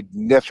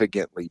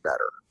significantly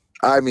better.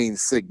 I mean,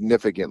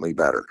 significantly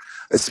better,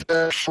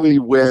 especially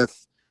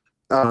with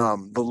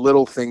the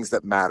little things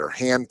that matter.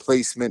 Hand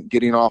placement,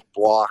 getting off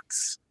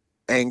blocks,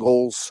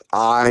 angles,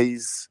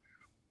 eyes,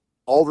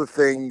 all the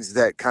things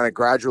that kind of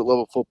graduate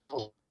level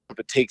football. If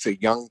it takes a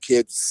young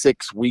kid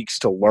 6 weeks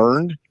to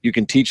learn, you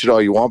can teach it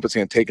all you want, but it's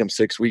going to take them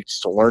 6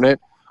 weeks to learn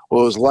it.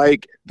 Well, it was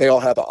like they all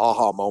had the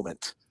aha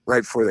moment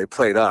right before they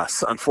played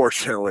us,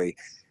 unfortunately.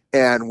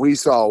 And we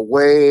saw a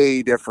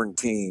way different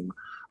team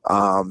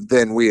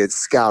than we had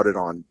scouted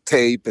on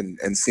tape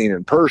and seen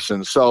in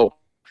person. So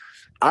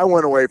I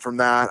went away from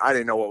that. I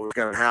didn't know what was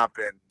going to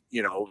happen,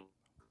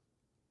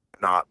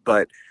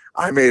 but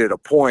I made it a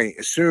point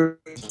as soon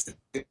as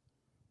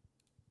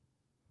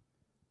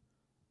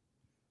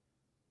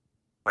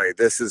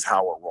this is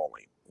how we're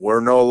rolling. We're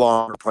no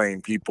longer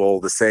playing people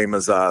the same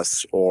as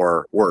us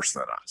or worse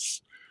than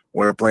us.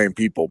 We're playing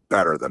people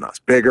better than us,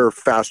 bigger,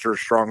 faster,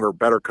 stronger,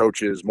 better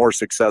coaches, more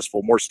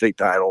successful, more state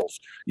titles,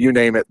 you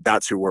name it.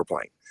 That's who we're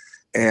playing.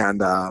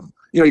 And,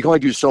 you can only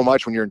do so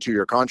much when you're in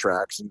 2-year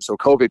contracts. And so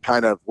COVID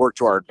kind of worked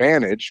to our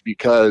advantage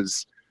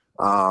because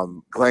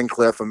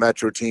Glencliff, a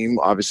Metro team,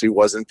 obviously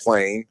wasn't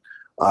playing.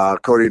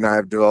 Cody and I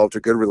have developed a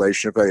good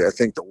relationship. I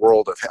think the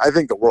world of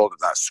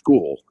that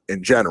school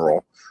in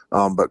general,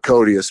 but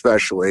Cody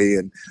especially.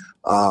 And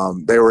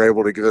they were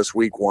able to give us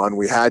week 1.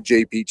 We had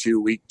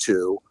JP2 week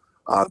 2.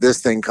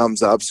 This thing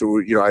comes up.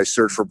 So, I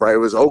searched for it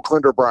was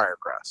Oakland or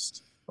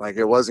Briarcrest. Like,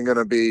 it wasn't going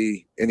to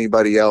be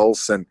anybody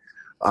else. And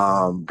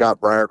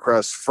got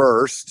Briarcrest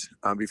first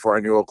before I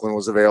knew Oakland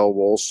was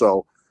available.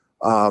 So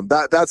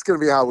that's going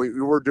to be how we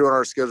were doing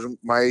our schedule.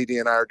 My AD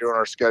and I are doing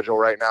our schedule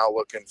right now,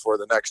 looking for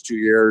the next 2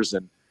 years.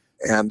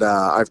 And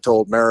I've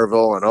told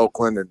Maryville and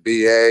Oakland and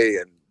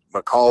BA and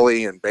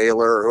McCauley and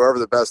Baylor, whoever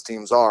the best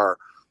teams are,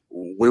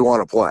 we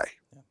want to play.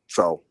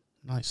 So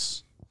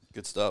nice,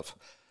 good stuff.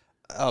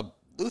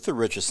 Luther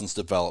Richardson's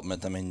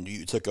development. I mean,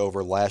 you took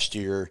over last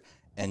year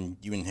and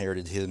you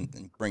inherited him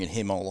and bringing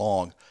him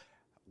along.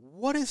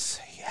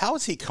 How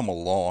has he come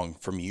along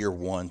from year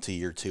 1 to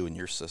year 2 in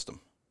your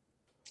system?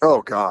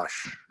 Oh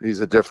gosh, he's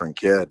a different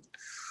kid.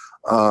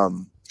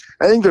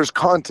 I think there's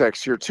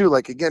context here too.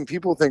 Like, again,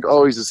 people think,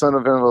 oh, he's the son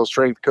of an NFL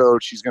strength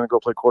coach. He's going to go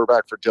play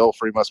quarterback for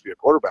Dilfer. He must be a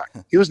quarterback.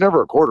 He was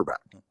never a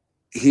quarterback.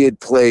 He had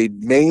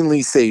played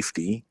mainly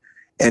safety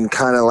and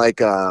kind of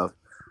like I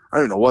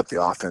don't know what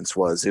the offense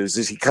was. It was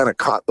just he kind of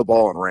caught the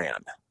ball and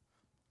ran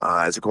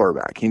as a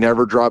quarterback. He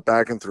never dropped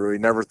back and threw. He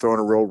never thrown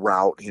a real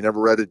route. He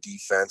never read a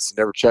defense. He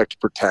never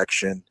checked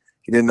protection.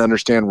 He didn't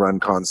understand run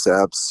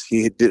concepts.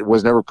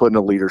 Was never put in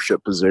a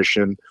leadership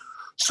position.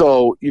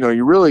 So,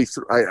 you really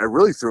I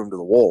really threw him to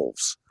the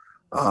wolves.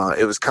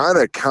 It was kind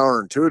of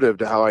counterintuitive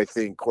to how I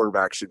think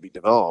quarterbacks should be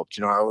developed.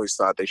 I always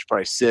thought they should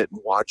probably sit and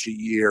watch a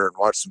year and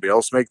watch somebody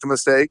else make the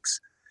mistakes.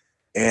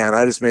 And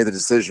I just made the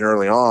decision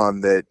early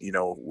on that,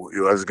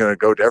 I was going to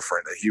go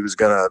different, that he was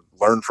going to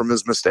learn from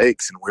his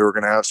mistakes and we were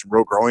going to have some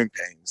real growing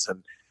pains.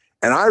 And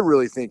I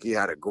really think he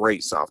had a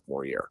great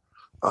sophomore year,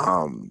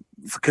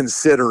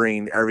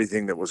 considering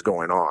everything that was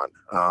going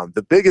on.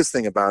 The biggest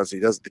thing about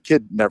it is the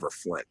kid never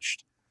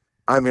flinched.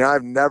 I mean,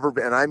 I've never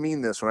been, and I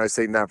mean this when I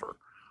say never,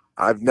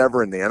 I've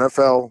never in the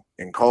NFL,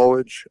 in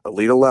college,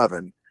 Elite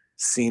 11,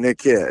 seen a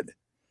kid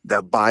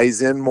that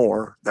buys in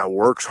more, that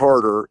works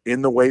harder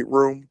in the weight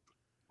room,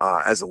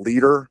 as a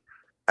leader,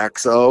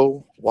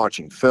 XO,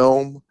 watching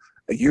film,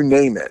 you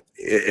name it.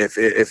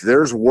 If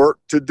there's work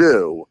to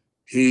do,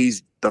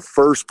 he's the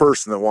first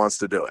person that wants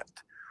to do it.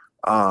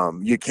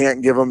 You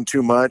can't give him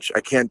too much.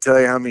 I can't tell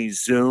you how many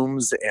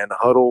Zooms and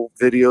huddle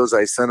videos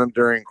I sent him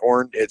during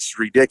quarantine. It's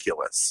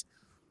ridiculous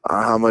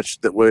how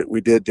much that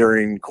we did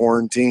during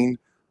quarantine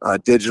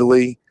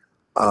digitally.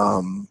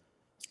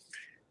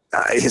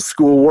 His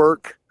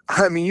schoolwork,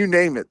 I mean, you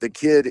name it. The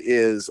kid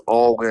is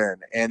all in,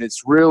 and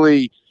it's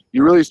really –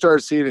 you really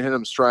start seeing it hit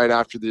him stride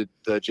after the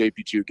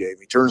JP2 game.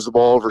 He turns the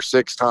ball over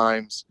 6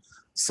 times,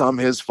 some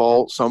his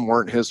fault, some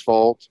weren't his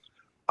fault.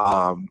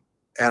 And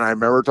I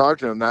remember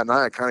talking to him that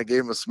night. I kind of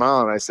gave him a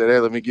smile, and I said, hey,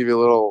 let me give you a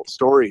little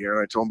story here.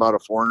 And I told him about a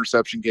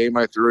 4-interception game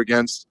I threw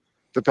against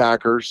the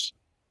Packers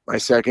my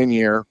second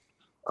year.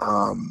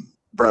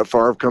 Brett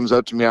Favre comes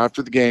up to me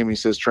after the game. He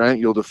says, Trent,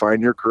 you'll define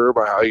your career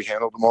by how you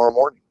handle tomorrow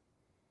morning.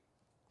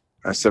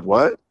 I said,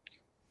 what?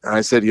 And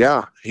I said,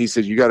 yeah. He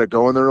said, you got to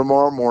go in there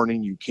tomorrow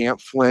morning. You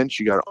can't flinch.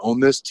 You got to own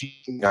this team.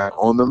 You got to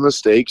own the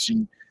mistakes.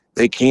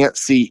 They can't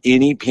see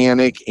any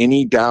panic,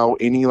 any doubt,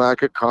 any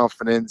lack of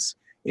confidence,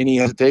 any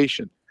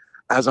hesitation.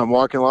 As I'm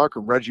walking in the locker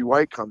room, Reggie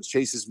White comes,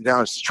 chases me down,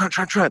 and says,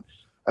 Trent.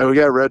 I go,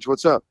 yeah, Reg,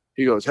 what's up?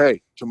 He goes,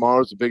 hey,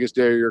 tomorrow's the biggest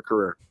day of your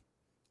career.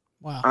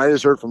 Wow. I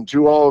just heard from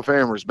 2 Hall of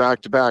Famers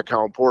back to back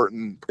how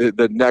important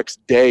the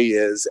next day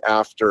is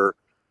after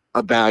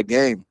a bad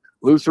game.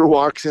 Luther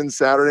walks in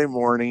Saturday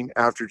morning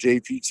after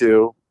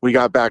JP2. We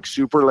got back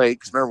super late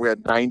because remember we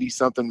had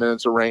 90-something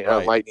minutes of rain,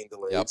 lightning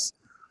delays.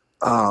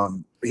 Yep.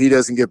 He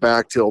doesn't get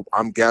back till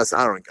I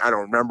don't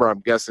remember.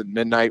 I'm guessing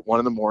midnight,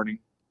 1 a.m.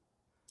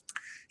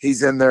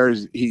 He's in there.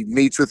 He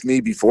meets with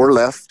me before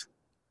lift.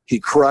 He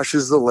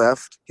crushes the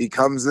lift. He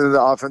comes into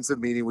the offensive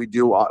meeting. We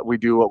do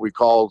what we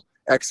call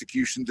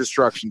execution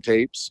destruction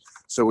tapes.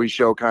 So we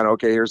show kind of,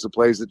 okay, here's the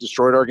plays that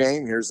destroyed our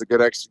game. Here's the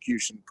good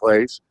execution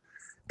plays.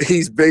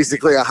 He's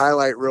basically a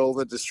highlight reel of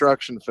the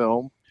destruction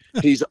film.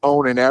 He's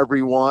owning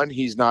everyone.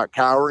 He's not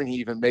cowering. He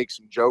even makes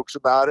some jokes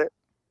about it.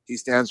 He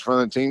stands in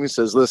front of the team and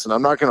says, listen,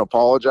 I'm not going to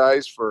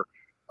apologize for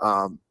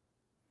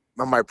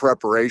my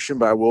preparation,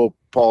 but I will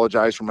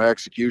apologize for my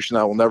execution.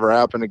 That will never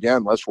happen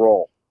again. Let's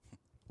roll.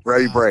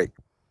 Ready, break.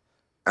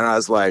 And I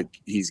was like,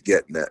 he's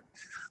getting it.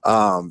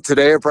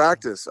 Today at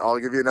practice, I'll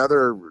give you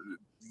another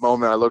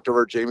moment. I looked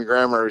over at Jamie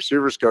Graham, our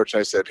receivers coach,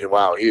 and I said, hey,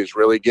 wow, he is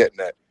really getting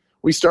it.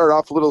 We started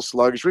off a little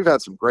sluggish. We've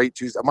had some great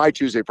Tuesday. My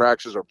Tuesday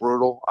practices are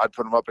brutal. I'd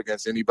put them up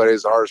against anybody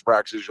as the hardest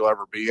practices you'll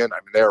ever be in. I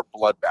mean, they are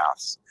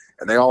bloodbaths,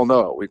 and they all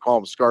know it. We call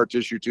them scar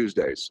tissue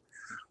Tuesdays.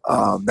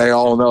 They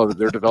all know that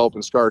they're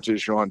developing scar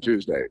tissue on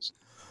Tuesdays.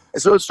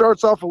 And so it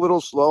starts off a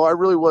little slow. I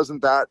really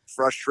wasn't that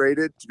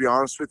frustrated, to be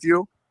honest with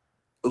you.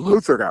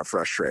 Luther got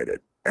frustrated,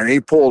 and he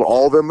pulled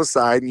all of them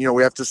aside. And,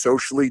 we have to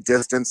socially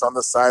distance on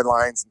the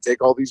sidelines and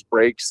take all these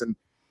breaks, and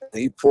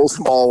he pulls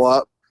them all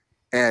up.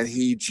 And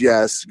he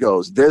just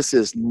goes, this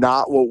is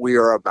not what we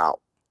are about.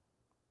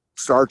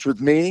 Starts with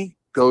me,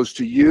 goes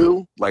to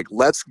you, like,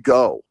 let's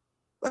go.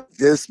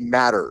 This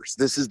matters.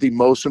 This is the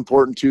most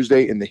important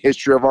Tuesday in the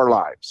history of our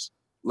lives.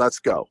 Let's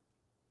go.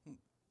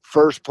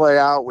 First play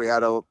out, we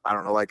had a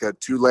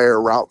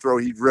 2-layer route throw.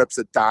 He rips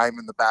a dime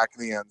in the back of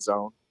the end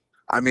zone.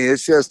 I mean,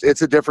 it's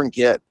a different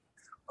kid.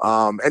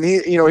 And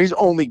he's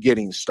only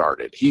getting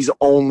started.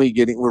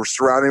 We're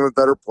surrounding him with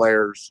better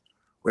players.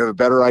 We have a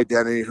better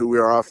identity who we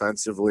are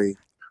offensively.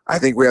 I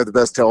think we have the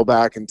best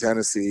tailback in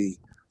Tennessee,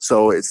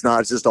 so it's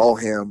not just all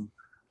him.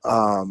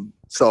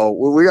 So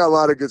we got a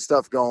lot of good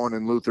stuff going,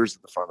 and Luther's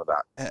at the front of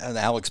that. And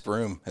Alex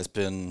Broom has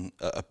been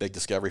a big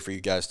discovery for you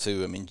guys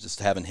too. I mean, just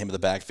having him in the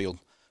backfield.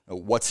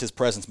 What's his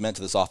presence meant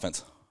to this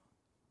offense?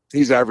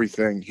 He's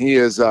everything. He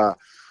is he's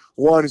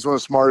one of the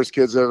smartest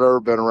kids I've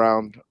ever been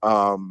around.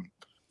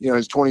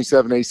 His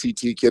 27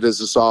 ACT kid is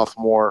a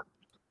sophomore.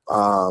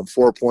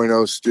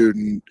 4.0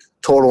 student,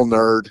 total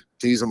nerd,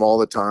 tease him all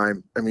the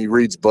time. I mean, he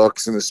reads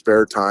books in his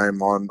spare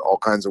time on all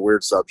kinds of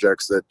weird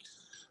subjects that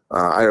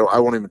I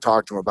won't even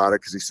talk to him about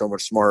it because he's so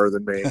much smarter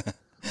than me.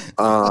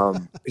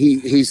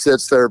 He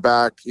sits there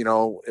back,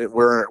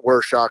 we're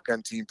a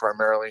shotgun team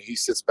primarily. He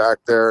sits back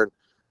there, and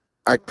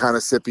I kind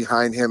of sit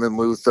behind him and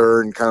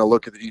Luther and kind of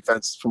look at the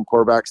defense from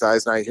quarterback's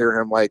eyes, and I hear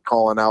him like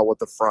calling out what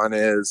the front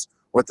is,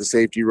 what the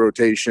safety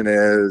rotation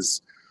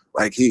is.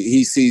 Like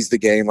he sees the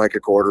game like a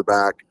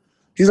quarterback.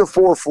 He's a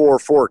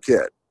 4-4-4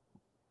 kid.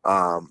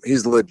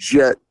 He's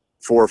legit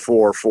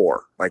 4-4-4,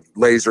 like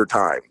laser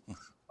time.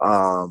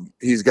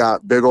 He's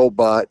got big old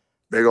butt,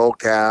 big old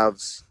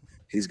calves.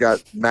 He's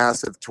got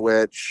massive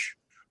twitch.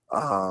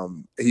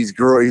 He's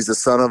the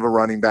son of a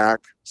running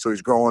back, so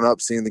he's growing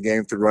up seeing the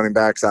game through running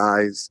back's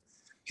eyes.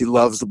 He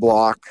loves to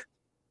block.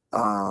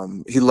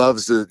 He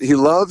loves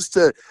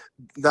to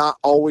not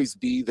always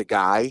be the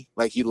guy.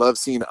 Like, he loves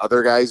seeing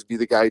other guys be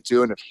the guy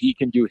too. And if he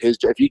can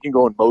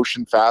go in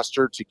motion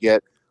faster to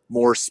get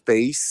more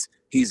space,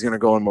 he's going to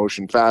go in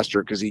motion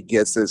faster because he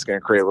gets that it's going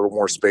to create a little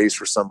more space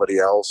for somebody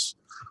else.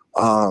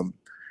 And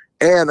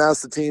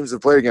that's the teams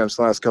that played against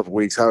the last couple of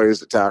weeks, how he is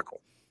to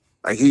tackle.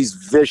 Like, he's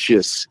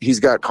vicious. He's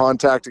got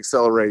contact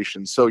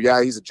acceleration. So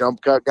yeah, he's a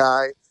jump cut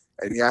guy,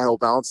 and yeah, he'll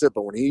bounce it.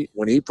 But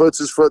when he puts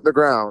his foot in the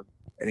ground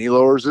and he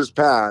lowers his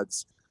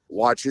pads,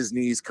 watch his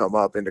knees come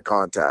up into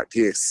contact.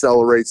 He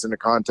accelerates into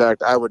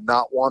contact. I would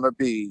not want to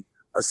be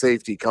a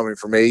safety coming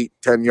from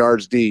 8-10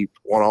 yards deep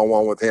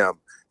one-on-one with him,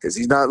 because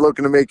he's not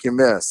looking to make you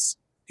miss.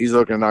 He's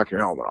looking to knock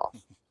your helmet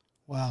off.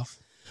 Wow.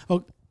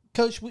 Well,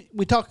 Coach,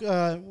 we talk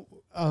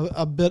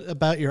a bit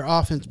about your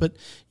offense, but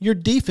your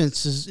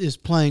defense is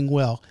playing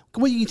well.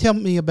 What can you tell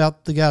me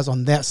about the guys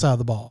on that side of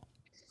the ball?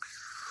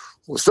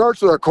 Well, it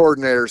starts with our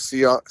coordinator,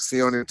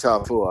 Sione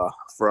Tafua,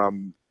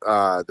 from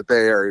the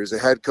Bay Area. He was a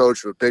head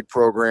coach of a big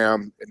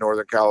program in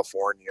Northern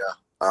California.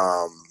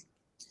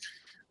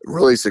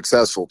 Really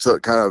successful.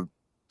 Took it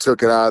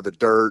out of the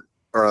dirt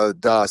or the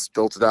dust,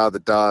 built it out of the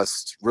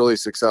dust. Really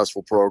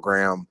successful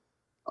program.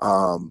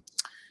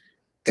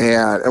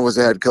 And was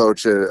a head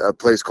coach at a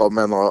place called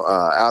Menlo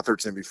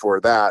Atherton before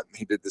that.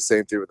 He did the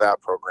same thing with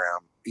that program.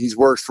 He's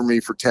worked for me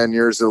for 10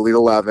 years at Elite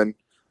 11.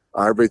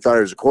 Everybody thought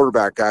he was a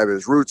quarterback guy, but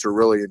his roots are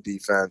really in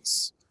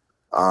defense.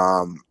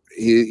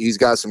 He's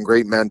got some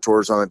great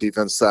mentors on the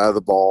defense side of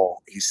the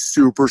ball. He's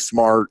super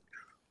smart,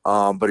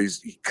 but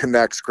he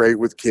connects great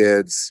with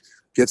kids,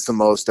 gets the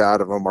most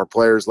out of them. Our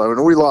players love him.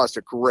 And we lost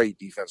a great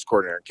defense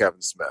coordinator,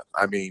 Kevin Smith.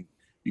 I mean,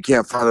 you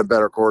can't find a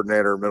better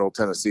coordinator in Middle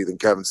Tennessee than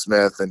Kevin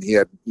Smith. And he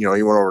went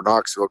over to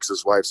Knoxville because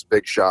his wife's a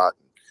big shot,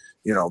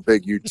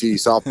 big UT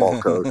softball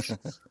coach.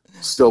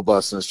 Still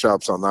busting his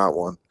chops on that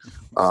one.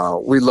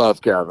 We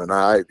love Kevin.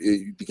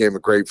 He became a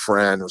great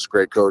friend. Was a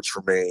great coach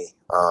for me.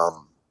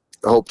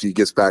 I hope he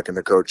gets back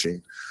into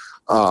coaching.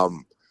 But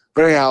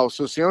anyhow,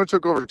 so Sione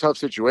took over a tough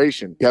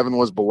situation. Kevin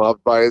was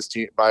beloved by his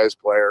team, by his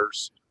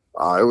players.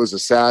 It was a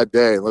sad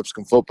day in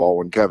Lipscomb football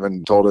when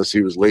Kevin told us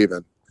he was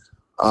leaving.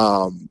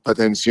 But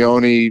then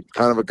Sione,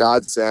 kind of a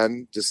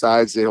godsend,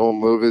 decides that he'll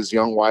move his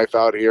young wife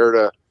out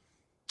here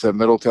to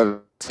Middle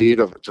Tennessee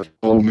to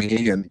follow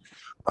me,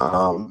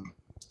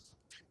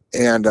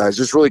 and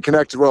just really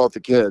connected well with the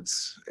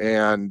kids.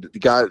 And the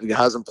guy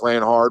has them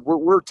playing hard.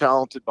 We're a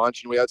talented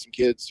bunch, and we had some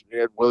kids. We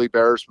had Willie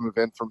Bears move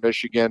in from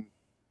Michigan,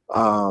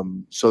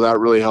 so that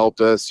really helped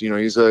us.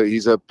 He's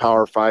a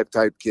Power 5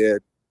 type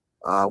kid.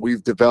 We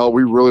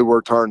really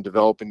worked hard in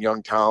developing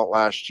young talent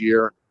last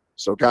year.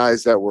 So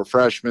guys that were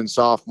freshmen,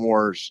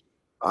 sophomores,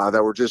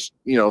 that were just,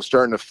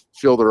 starting to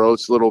feel their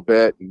oats a little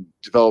bit and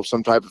develop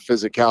some type of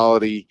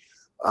physicality,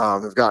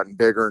 have gotten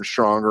bigger and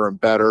stronger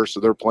and better. So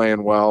they're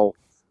playing well.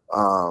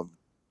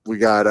 We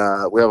have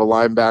a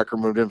linebacker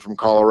moved in from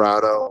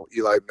Colorado,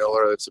 Eli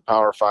Miller. That's a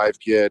Power 5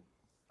 kid.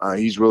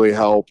 He's really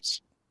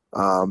helped.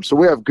 So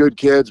we have good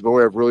kids, but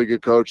we have really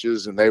good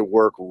coaches, and they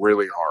work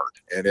really hard.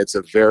 And it's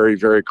a very,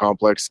 very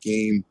complex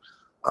scheme.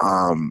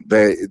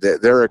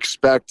 They're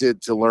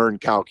expected to learn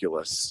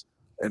calculus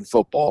in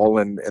football,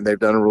 and they've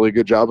done a really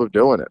good job of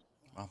doing it.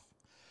 Well,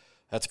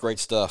 that's great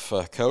stuff.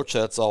 Coach,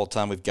 that's all the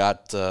time we've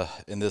got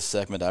in this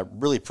segment. I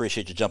really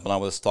appreciate you jumping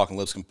on with us talking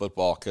Lipscomb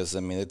football, because,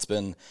 it's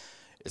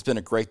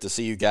been great to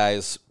see you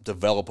guys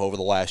develop over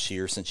the last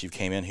year since you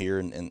came in here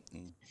and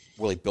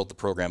really built the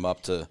program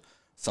up to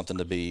something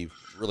to be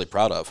really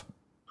proud of.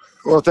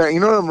 Well, you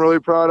know what I'm really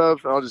proud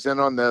of? I'll just end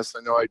on this. I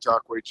know I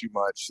talk way too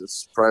much.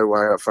 That's probably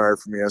why I got fired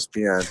from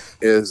ESPN.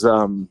 Is,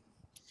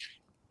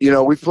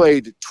 we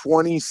played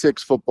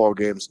 26 football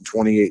games in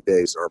 28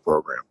 days in our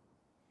program.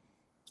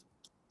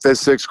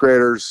 5th, 6th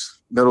graders,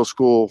 middle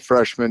school,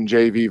 freshmen,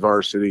 JV,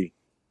 varsity.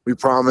 I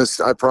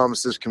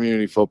promised this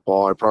community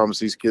football. I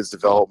promised these kids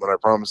development. I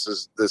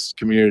promised this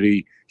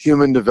community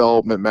human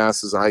development,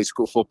 Masses high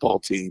school football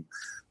team.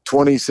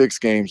 26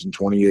 games in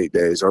 28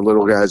 days. Our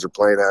little guys are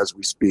playing as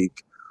we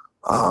speak.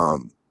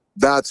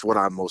 That's what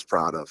I'm most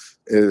proud of,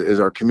 is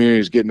our community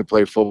is getting to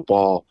play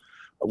football.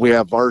 We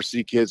have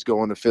varsity kids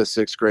going to 5th,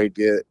 6th grade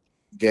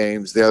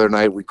games. The other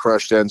night we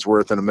crushed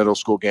Ensworth in a middle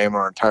school game.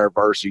 Our entire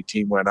varsity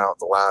team went out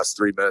in the last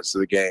 3 minutes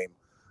of the game.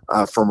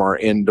 from our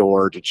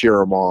indoor to cheer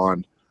them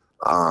on.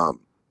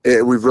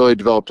 We've really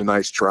developed a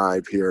nice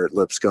tribe here at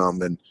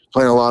Lipscomb and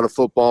playing a lot of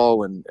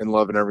football and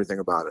loving everything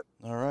about it.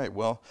 All right.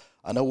 Well,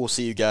 I know we'll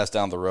see you guys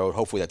down the road.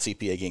 Hopefully that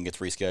CPA game gets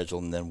rescheduled,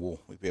 and then we'll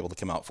be able to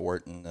come out for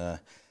it. And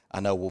I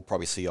know we'll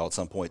probably see y'all at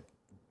some point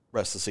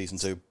rest of the season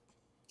too.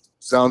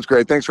 Sounds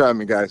great. Thanks for having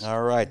me, guys.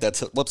 All right.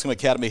 That's Lipscomb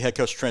Academy head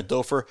coach Trent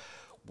Dilfer.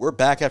 We're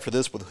back after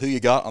this with Who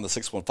You Got on the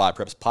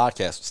 615 Preps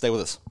podcast. Stay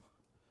with us.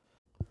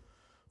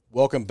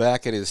 Welcome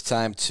back. It is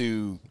time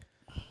to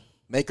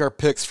make our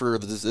picks for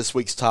this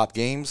week's top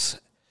games.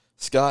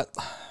 Scott,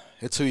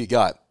 it's Who You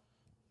Got.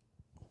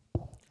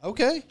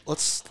 Okay.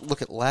 Let's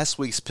look at last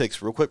week's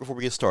picks real quick before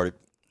we get started.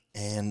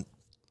 And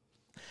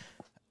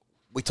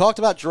we talked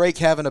about Drake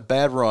having a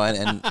bad run,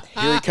 and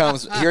here he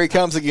comes. Here he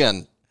comes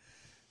again.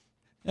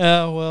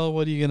 Well,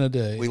 what are you gonna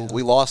do?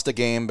 We lost a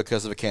game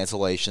because of a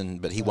cancellation,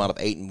 but he wound up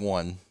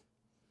 8-1.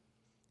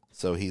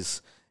 So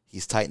he's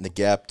tightened the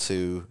gap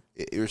to.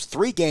 There's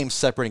 3 games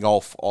separating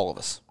all of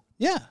us.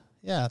 Yeah.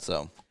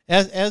 So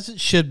As it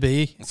should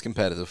be. it's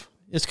competitive.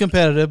 It's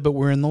competitive, but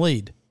we're in the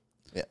lead.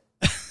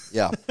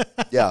 Yeah.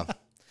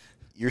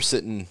 You're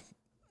sitting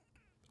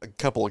a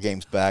couple of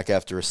games back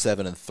after a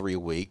 7-3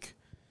 week.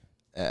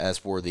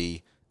 As we're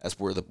the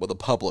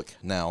public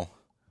now.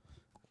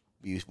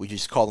 We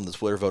just call them the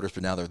Twitter voters,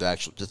 but now they're the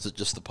actual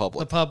just the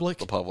public.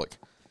 The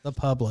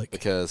public.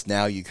 Because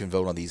now you can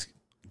vote on these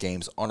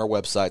games on our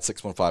website,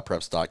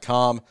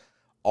 615preps.com.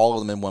 All of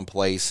them in one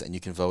place, and you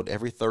can vote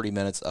every 30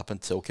 minutes up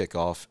until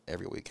kickoff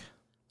every week.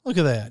 Look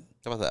at that.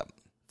 How about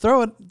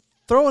that?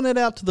 Throwing it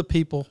out to the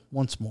people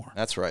once more.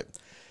 That's right.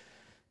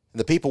 And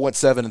the people went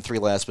 7-3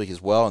 last week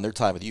as well, and they're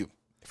tied with you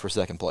for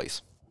second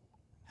place.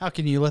 How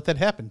can you let that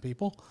happen,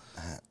 people?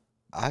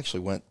 I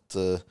actually went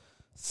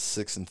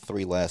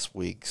 6-3 last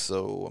week,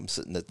 so I'm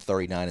sitting at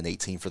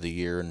 39-18 for the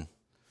year. And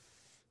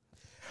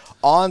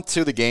on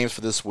to the games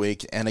for this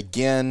week. And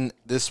again,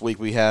 this week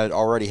we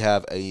already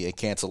have a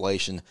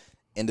cancellation.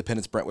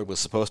 Independence Brentwood was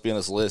supposed to be on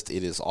this list.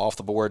 It is off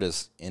the board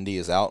as Indy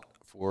is out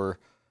for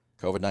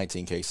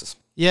COVID-19 cases.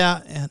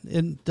 Yeah,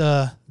 and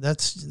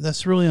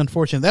that's really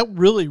unfortunate. That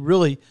really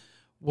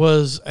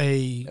was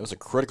It was a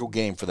critical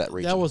game for that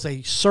region. That was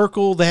a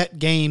circle that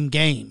game.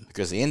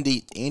 Because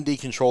Indy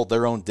controlled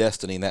their own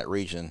destiny in that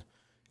region,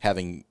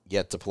 having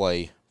yet to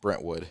play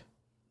Brentwood.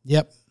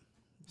 Yep.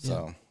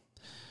 So,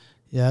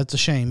 yeah, it's a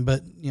shame,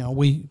 but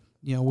we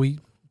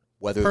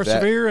whether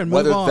persevere and move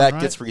whether on, that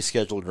right? gets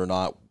rescheduled or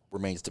not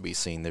remains to be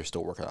seen. They're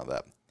still working on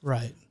that.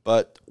 Right.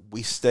 But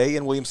we stay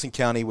in Williamson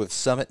County with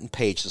Summit and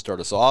Page to start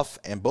us off,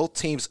 and both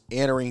teams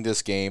entering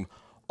this game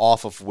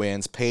off of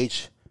wins.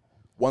 Page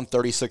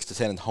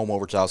 136-10 in home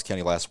over Giles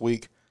County last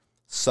week.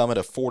 Summit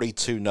a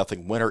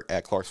 42-0 winner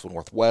at Clarksville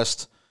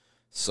Northwest.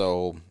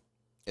 So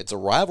it's a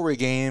rivalry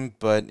game,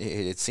 but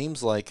it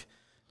seems like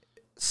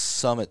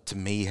Summit to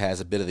me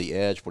has a bit of the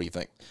edge. What do you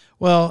think?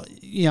 Well,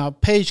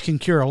 Page can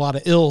cure a lot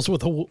of ills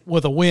with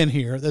a win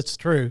here. That's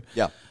true.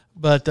 Yeah.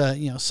 But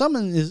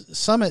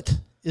Summit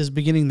is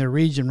beginning their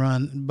region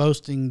run,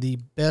 boasting the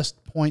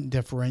best point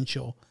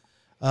differential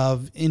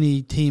of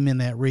any team in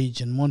that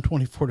region.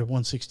 124 to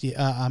 160.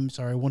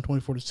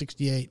 124 to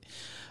 68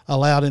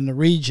 allowed in the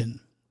region.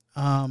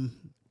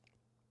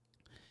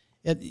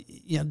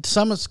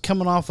 Summit's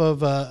coming off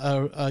of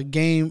a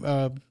game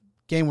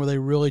where they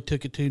really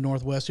took it to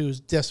Northwest, who was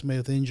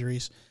decimated with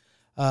injuries.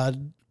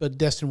 But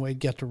Destin Wade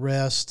got to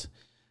rest.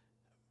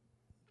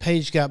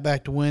 Page got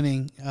back to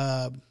winning.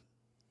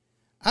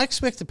 I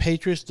expect the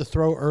Patriots to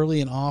throw early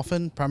and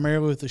often,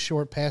 primarily with the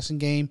short passing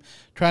game,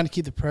 trying to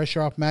keep the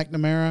pressure off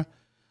McNamara.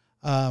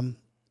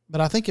 But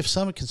I think if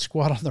Summit can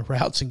squat on the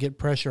routes and get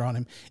pressure on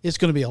him, it's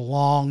going to be a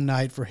long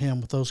night for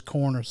him with those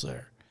corners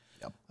there.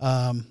 Yep.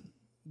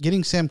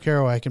 Getting Sam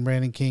Kerouac and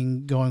Brandon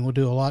King going will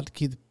do a lot to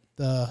keep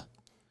the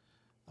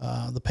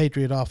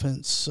Patriot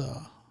offense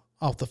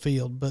off the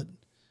field. But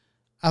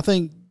I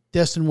think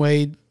Destin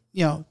Wade,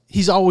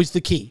 he's always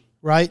the key,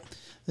 right?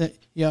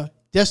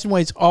 Destin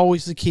Wade's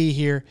always the key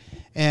here,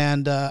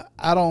 and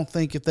I don't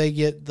think if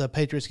the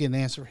Patriots get an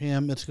answer for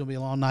him, it's going to be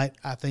a long night.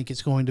 I think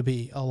it's going to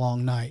be a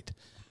long night.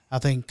 I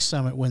think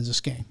Summit wins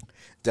this game.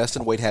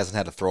 Destin Wade hasn't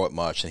had to throw it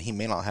much, and he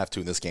may not have to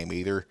in this game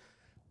either.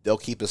 They'll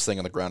keep this thing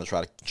on the ground to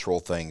try to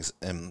control things,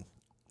 and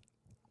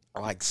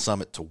I like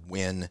Summit to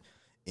win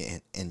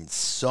in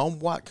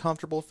somewhat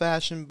comfortable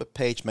fashion, but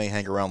Page may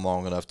hang around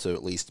long enough to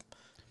at least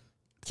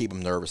keep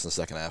him nervous in the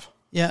second half.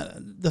 Yeah,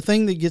 the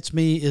thing that gets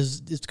me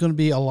is it's going to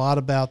be a lot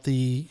about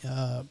the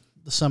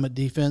Summit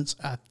defense.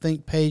 I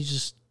think Page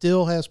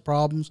still has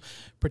problems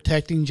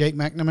protecting Jake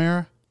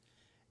McNamara,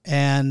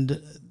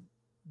 and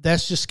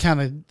that's just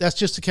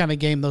the kind of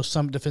game those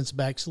Summit defensive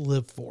backs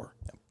live for.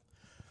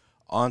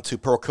 On to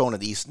Pearl Cohn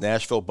and East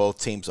Nashville,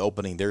 both teams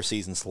opening their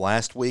seasons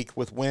last week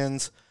with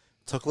wins.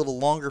 Took a little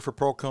longer for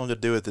Pearl Cohn to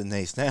do it than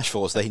East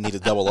Nashville, as they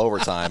needed double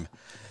overtime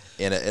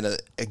in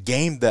a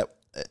game that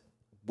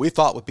we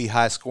thought would be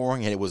high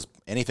scoring, and it was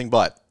anything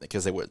but,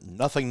 because they went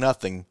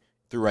 0-0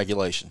 through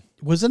regulation.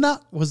 Was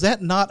that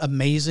not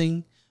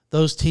amazing?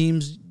 Those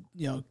teams,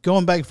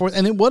 going back and forth,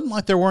 and it wasn't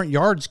like there weren't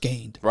yards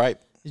gained. Right.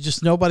 It's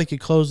just nobody could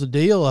close the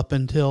deal up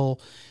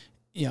until,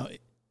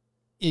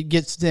 it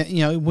gets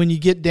down, when you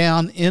get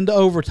down into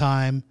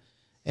overtime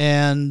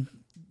and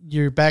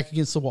you're back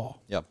against the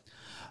wall. Yep.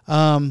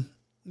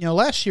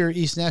 Last year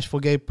East Nashville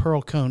gave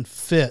Pearl-Cohn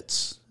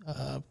fits,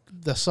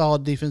 the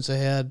solid defense they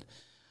had,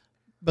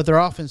 but their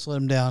offense let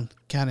them down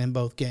kind of in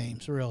both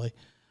games, really.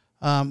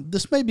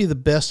 This may be the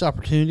best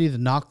opportunity to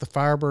knock the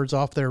Firebirds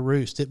off their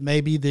roost. It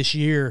may be this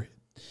year,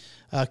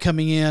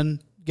 coming in,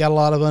 got a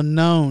lot of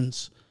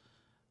unknowns.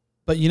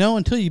 But,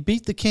 until you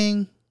beat the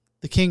King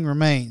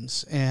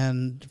remains.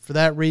 And for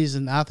that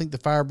reason, I think the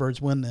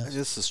Firebirds win this.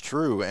 This is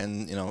true.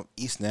 And,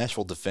 East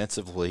Nashville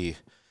defensively,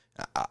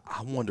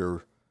 I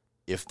wonder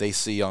if they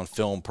see on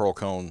film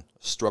Pearl-Cohn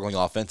struggling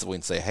offensively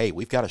and say, hey,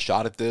 we've got a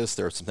shot at this.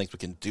 There are some things we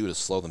can do to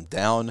slow them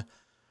down.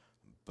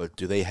 But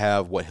do they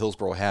have what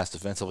Hillsborough has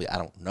defensively? I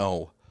don't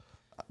know.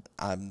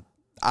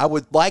 I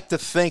would like to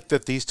think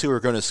that these two are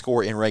going to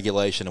score in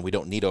regulation and we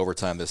don't need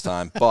overtime this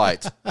time.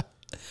 But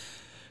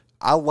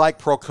I like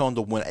Pearl-Cohn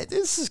to win.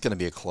 This is going to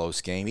be a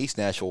close game. East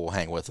Nashville will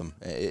hang with them.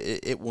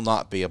 It will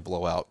not be a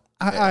blowout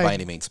by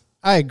any means.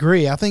 I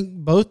agree. I think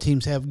both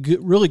teams have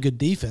really good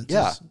defenses.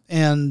 Yeah.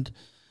 And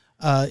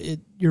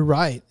you're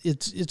right.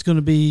 It's going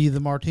to be the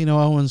Martino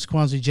Owens,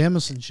 Kwanzi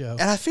Jemison show.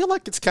 And I feel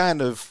like it's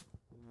kind of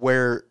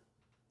where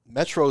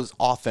Metro's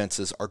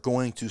offenses are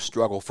going to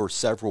struggle for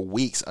several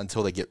weeks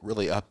until they get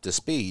really up to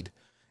speed,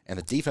 and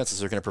the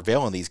defenses are going to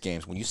prevail in these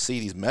games. When you see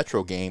these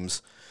Metro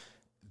games,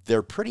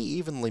 they're pretty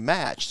evenly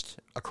matched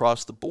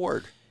across the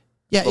board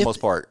for the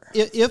most part.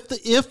 If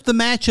the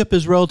matchup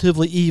is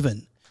relatively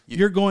even,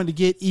 you're going to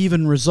get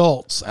even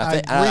results.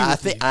 I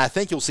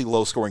think you'll see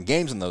low-scoring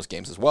games in those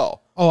games as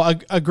well. Oh,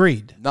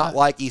 agreed. Not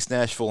like East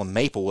Nashville and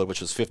Maplewood,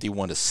 which was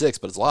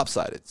 51-6, but it's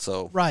lopsided.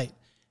 So right.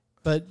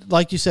 But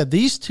like you said,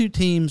 these two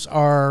teams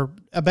are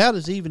about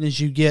as even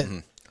as you get. Mm-hmm.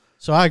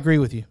 So I agree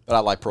with you. But I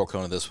like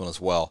Pearl-Cohn in this one as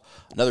well.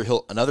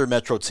 Another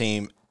Metro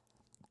team,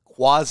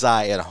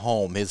 quasi at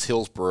home, is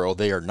Hillsborough.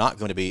 They are not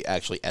going to be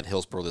actually at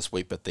Hillsborough this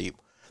week, but they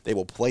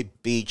will play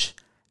Beach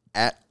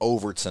at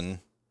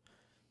Overton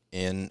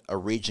in a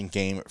region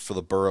game for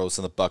the Burros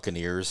and the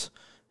Buccaneers.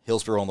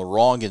 Hillsborough on the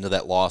wrong end of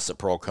that loss at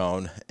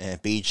Pearl-Cohn,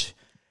 and Beach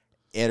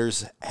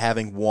enters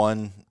having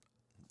won,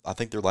 I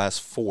think, their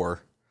last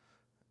four.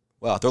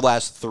 Well, their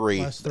last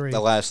three.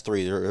 The last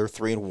three. They're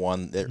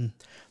 3-1.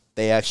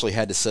 They actually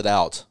had to sit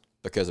out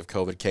because of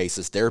COVID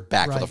cases. They're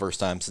back for the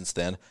first time since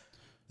then.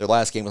 Their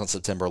last game was on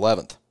September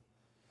 11th.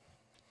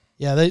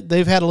 Yeah,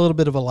 they've had a little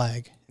bit of a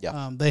lag.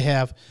 Yeah, they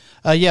have.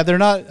 They're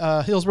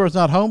not. Hillsborough's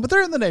not home, but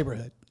they're in the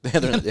neighborhood.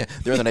 they're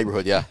in the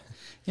neighborhood. Yeah.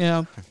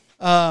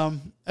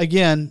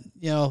 Again,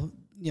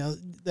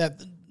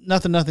 that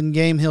nothing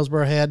game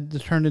Hillsborough had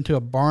turned into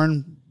a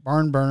barn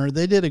burner.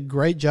 They did a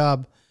great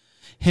job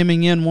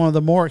hemming in one of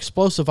the more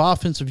explosive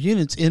offensive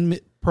units in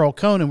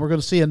Pearl-Cohn, and we're going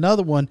to see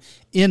another one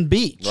in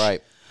Beach. Right.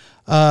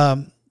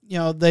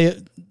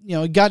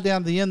 It got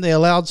down to the end. They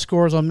allowed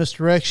scores on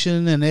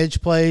misdirection and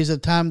edge plays at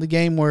a time of the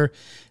game where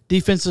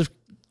defensive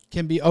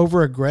can be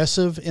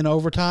over-aggressive in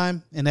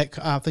overtime, and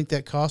I think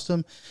that cost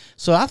them.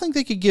 So I think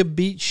they could give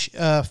Beach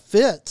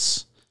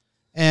fits,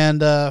 and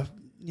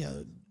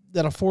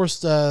that'll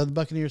force the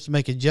Buccaneers to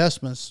make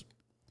adjustments.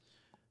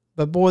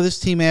 But, boy, this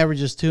team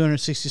averages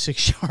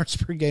 266 yards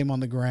per game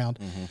on the ground.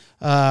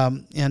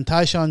 Mm-hmm. And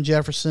Tyshawn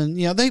Jefferson,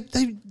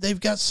 they've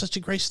got such a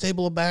great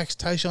stable of backs.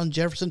 Tyshawn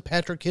Jefferson,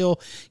 Patrick Hill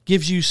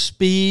gives you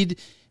speed.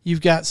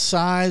 You've got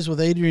size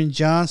with Adrian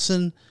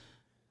Johnson.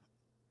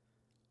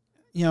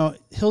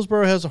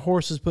 Hillsborough has the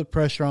horses put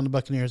pressure on the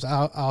Buccaneers.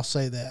 I'll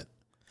say that.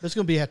 It's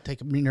going to have to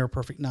take a near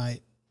perfect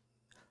night.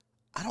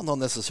 I don't know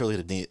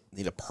necessarily to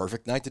need a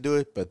perfect night to do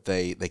it, but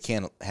they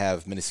can't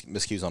have many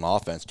miscues on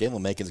offense.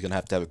 Jalen Macon's going to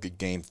have a good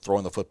game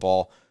throwing the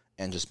football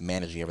and just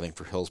managing everything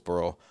for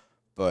Hillsborough.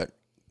 But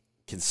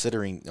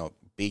considering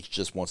Beach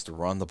just wants to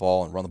run the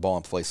ball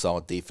and play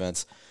solid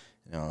defense,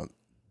 they're not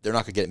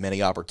going to get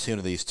many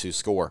opportunities to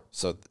score.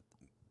 So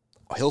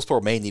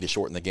Hillsborough may need to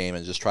shorten the game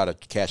and just try to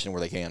cash in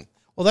where they can.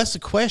 Well, that's the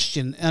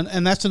question,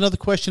 and that's another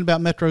question about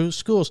Metro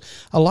schools.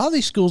 A lot of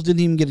these schools didn't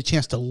even get a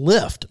chance to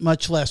lift,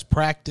 much less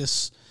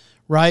practice.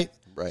 Right.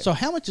 So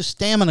how much is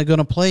stamina going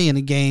to play in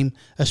a game,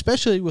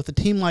 especially with a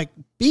team like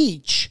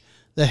Beach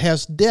that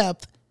has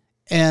depth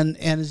and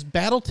is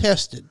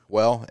battle-tested?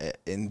 Well,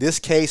 in this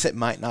case, it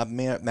might not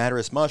matter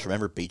as much.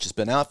 Remember, Beach has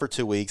been out for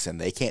 2 weeks, and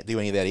they can't do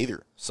any of that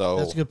either. So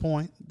that's a good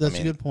point. A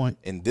good point.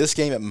 In this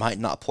game, it might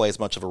not play as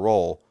much of a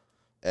role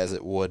as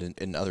it would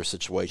in other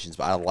situations.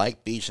 But I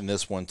like Beach in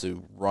this one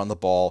to run the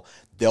ball.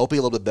 They'll be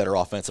a little bit better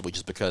offensively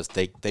just because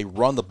they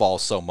run the ball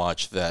so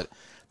much that –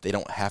 they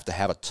don't have to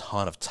have a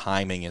ton of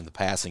timing in the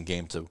passing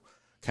game to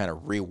kind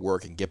of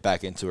rework and get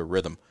back into a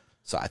rhythm.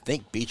 So I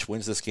think Beach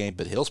wins this game,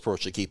 but Hillsborough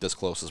should keep this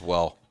close as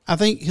well. I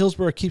think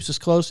Hillsborough keeps this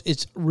close.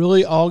 It's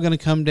really all going to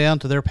come down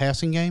to their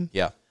passing game.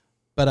 Yeah.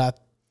 But I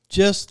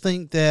just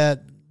think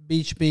that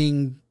Beach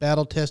being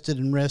battle-tested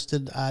and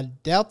rested, I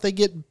doubt they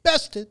get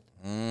bested.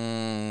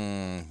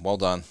 Well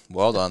done.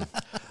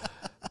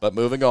 But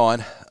moving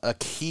on, a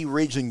key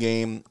region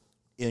game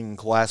in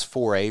Class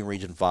 4A,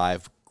 Region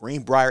 5,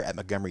 Greenbrier at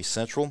Montgomery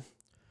Central.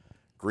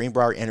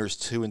 Greenbrier enters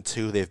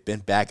 2-2. They've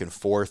been back and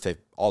forth.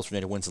 They've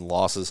alternated wins and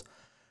losses.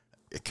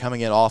 Coming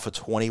in off a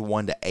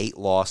 21-8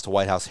 loss to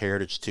White House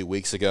Heritage 2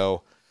 weeks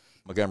ago.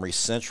 Montgomery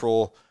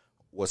Central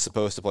was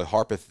supposed to play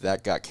Harpeth.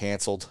 That got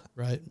canceled.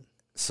 Right.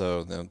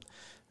 So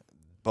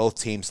both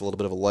teams a little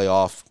bit of a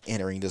layoff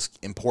entering this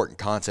important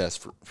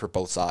contest for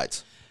both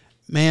sides.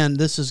 Man,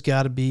 this has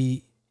got to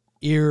be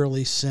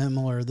eerily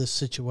similar, this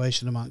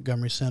situation to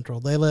Montgomery Central.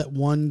 They let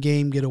one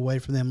game get away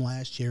from them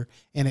last year,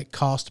 and it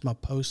cost them a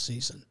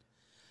postseason.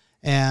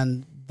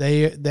 And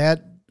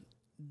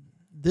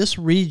this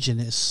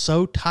region is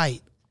so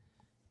tight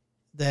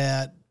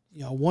that,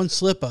 one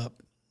slip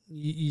up,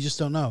 you just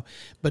don't know.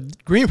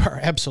 But Greenbrier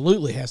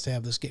absolutely has to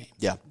have this game.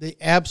 Yeah. They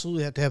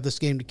absolutely have to have this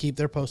game to keep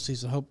their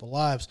postseason hope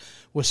alive,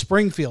 with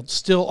Springfield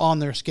still on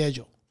their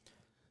schedule.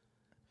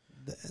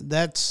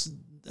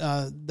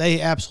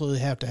 They absolutely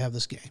have to have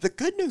this game. The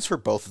good news for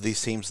both of these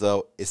teams,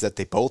 though, is that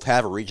they both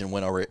have a region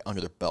win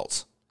under their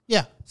belts.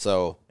 Yeah.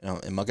 So,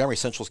 in Montgomery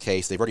Central's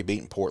case, they've already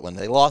beaten Portland.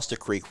 They lost to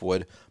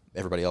Creekwood.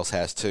 Everybody else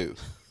has too.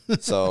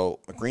 So,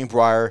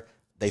 Greenbrier,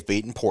 they've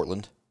beaten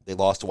Portland. They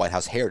lost to White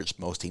House Heritage.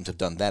 Most teams have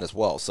done that as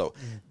well. So,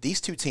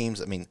 these two teams,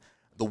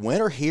 the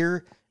winner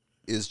here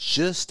is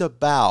just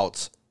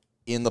about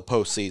in the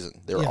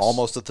postseason. They're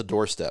almost at the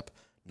doorstep.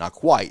 Not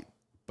quite,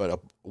 but a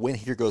win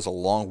here goes a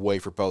long way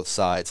for both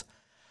sides.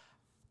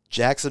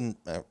 Montgomery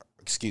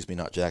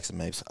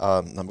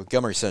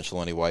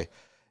Central anyway.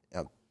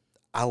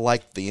 I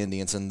like the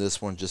Indians in this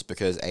one just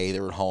because A,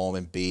 they're at home,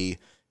 and B,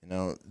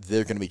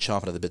 they're going to be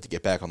chomping at the bit to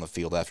get back on the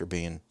field after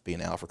being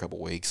out for a couple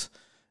weeks.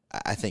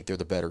 I think they're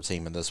the better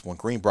team in this one.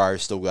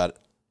 Greenbrier's still got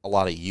a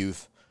lot of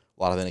youth,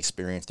 a lot of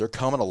inexperience. They're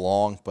coming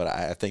along, but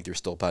I think they're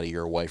still about a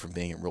year away from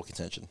being in real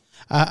contention.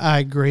 I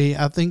agree.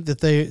 I think that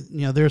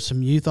there's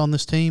some youth on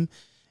this team,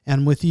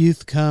 and with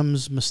youth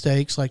comes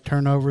mistakes like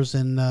turnovers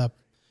and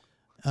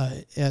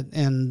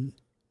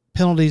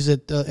penalties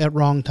at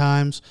wrong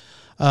times.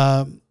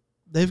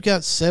 They've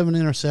got 7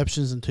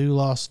 interceptions and 2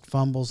 lost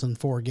fumbles in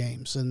 4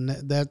 games, and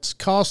that's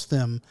cost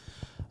them.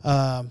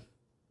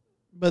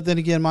 But then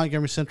again,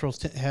 Montgomery Central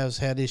has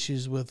had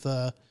issues with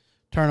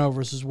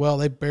turnovers as well.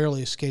 They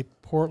barely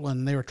escaped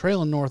Portland. They were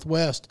trailing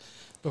Northwest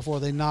before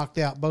they knocked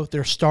out both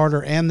their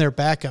starter and their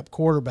backup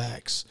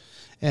quarterbacks.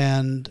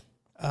 And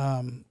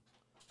I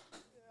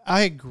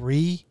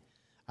agree.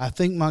 I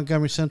think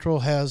Montgomery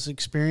Central has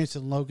experience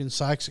in Logan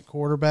Sykes at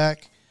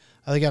quarterback.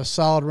 They got a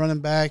solid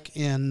running back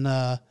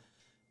in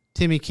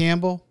Timmy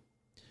Campbell.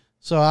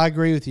 So I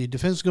agree with you.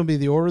 Defense is going to be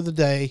the order of the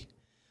day.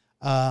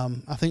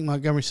 I think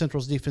Montgomery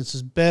Central's defense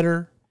is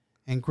better,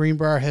 and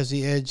Greenbrier has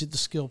the edge at the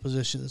skill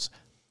positions.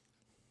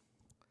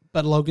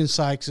 But Logan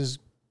Sykes is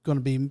going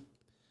to be,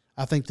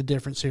 I think, the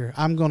difference here.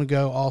 I'm going to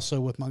go also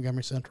with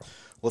Montgomery Central.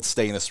 Let's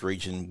stay in this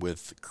region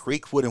with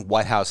Creekwood and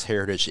White House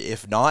Heritage.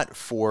 If not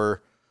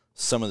for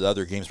some of the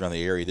other games around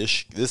the area,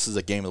 this is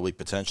a game of the week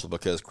potential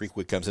because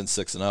Creekwood comes in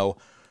 6-0,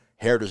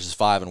 Heritage is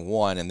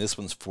 5-1, and this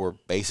one's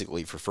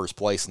basically for first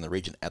place in the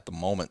region at the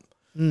moment.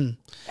 Yeah.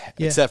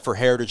 Except for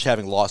Heritage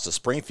having lost to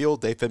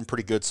Springfield, they've been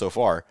pretty good so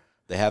far.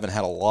 They haven't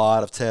had a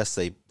lot of tests.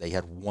 They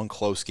had one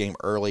close game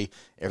early.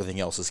 Everything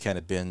else has kind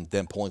of been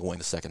them pulling away in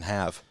the second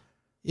half.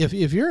 If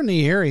you're in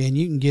the area and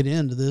you can get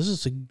into this,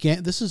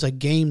 this is a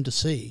game to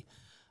see.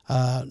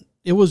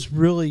 It was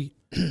really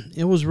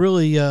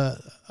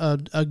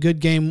a good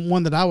game,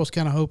 one that I was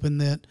kind of hoping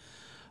that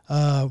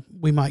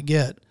we might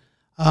get.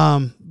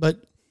 But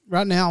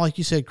right now, like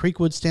you said,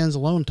 Creekwood stands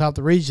alone top of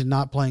the region,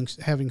 not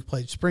having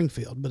played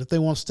Springfield. But if they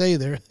want to stay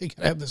there, they got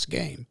to have this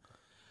game.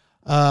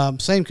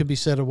 Same could be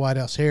said of White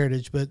House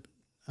Heritage, but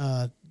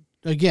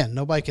again,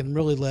 nobody can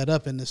really let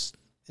up in this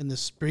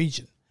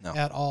region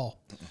at all.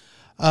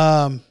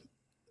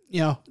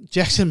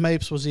 Jackson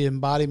Mapes was the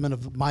embodiment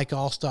of Mike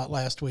Allstott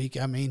last week.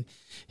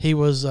 He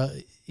was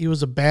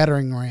a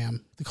battering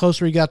ram. The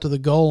closer he got to the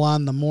goal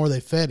line, the more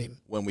they fed him.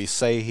 When we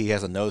say he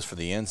has a nose for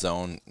the end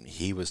zone,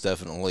 he was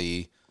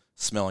definitely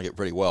smelling it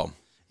pretty well.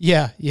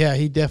 Yeah,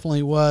 he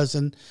definitely was.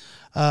 And,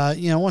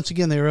 once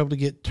again, they were able to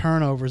get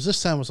turnovers.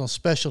 This time it was on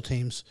special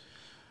teams.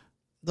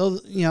 Though,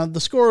 the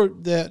score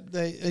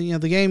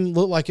the game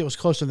looked like it was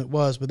closer than it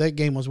was, but that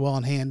game was well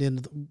in hand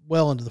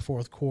into the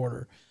fourth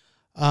quarter.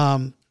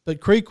 But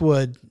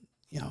Creekwood,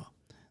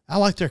 I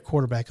like their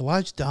quarterback.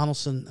 Elijah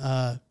Donaldson,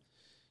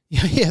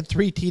 he had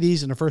 3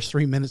 TDs in the first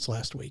 3 minutes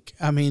last week.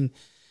 They've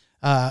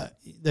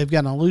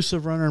got an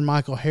elusive runner in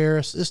Michael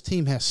Harris. This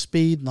team has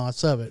speed and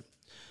lots of it.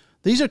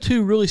 These are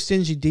 2 really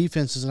stingy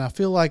defenses, and I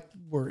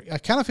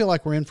kind of feel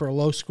like we're in for a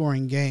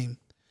low-scoring game.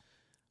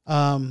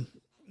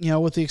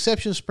 With the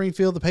exception of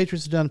Springfield, the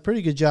Patriots have done a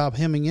pretty good job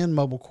hemming in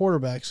mobile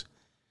quarterbacks.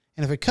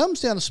 And if it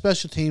comes down to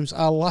special teams,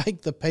 I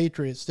like the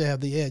Patriots to have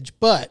the edge.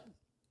 But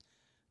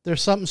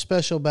there's something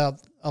special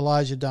about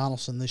Elijah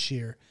Donaldson this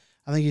year.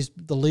 I think he's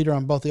the leader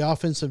on both the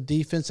offensive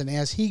defense, and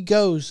as he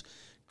goes,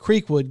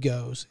 Creekwood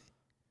goes.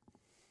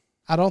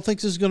 I don't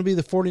think this is going to be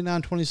the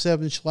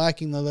 49-27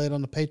 shellacking they laid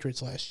on the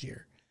Patriots last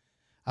year.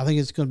 I think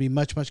it's going to be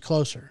much, much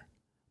closer.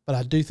 but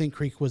I do think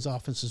Creekwood's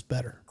offense is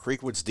better.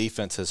 Creekwood's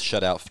defense has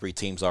shut out 3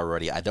 teams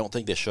already. I don't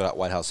think they shut out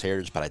White House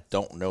Heritage, but I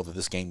don't know that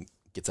this game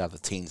gets out of the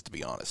teens, to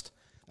be honest.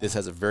 This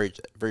has a very,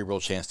 very real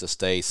chance to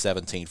stay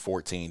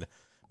 17-14,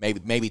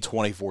 maybe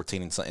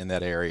 20-14 in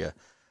that area.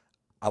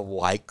 I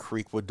like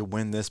Creekwood to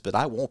win this, but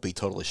I won't be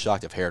totally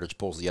shocked if Heritage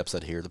pulls the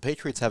upset here. The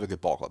Patriots have a good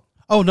ball club.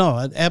 Oh,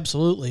 no,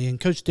 absolutely, and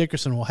Coach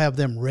Dickerson will have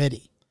them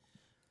ready.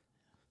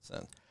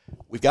 So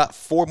we've got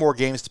 4 more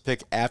games to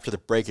pick after the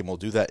break, and we'll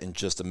do that in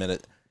just a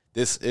minute.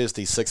 This is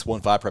the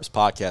 615 Preps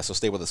podcast, so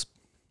stay with us.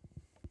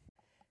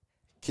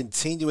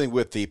 Continuing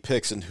with the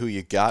picks and who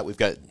you got, we've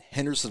got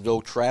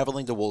Hendersonville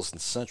traveling to Wilson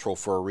Central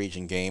for a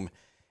region game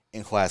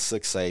in Class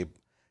 6A.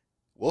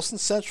 Wilson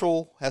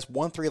Central has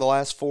won 3 of the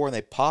last 4, and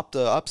they popped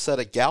an upset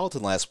at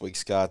Gallatin last week,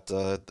 Scott.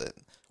 The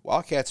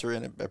Wildcats are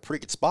in a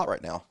pretty good spot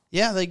right now.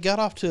 Yeah, they got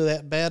off to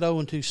that bad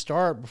 0-2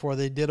 start before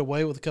they did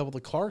away with a couple of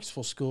the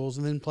Clarksville schools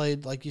and then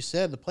played, like you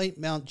said, the Plain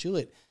Mount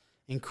Juliet.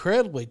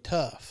 Incredibly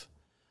tough.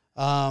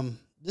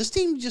 This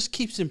team just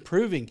keeps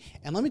improving.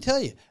 And let me tell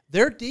you,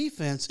 their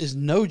defense is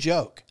no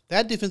joke.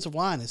 That defensive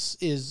line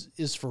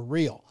is for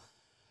real.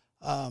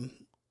 I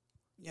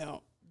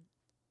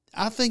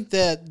think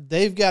that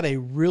they've got a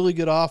really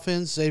good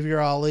offense. Xavier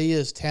Ali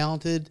is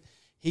talented.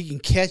 He can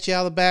catch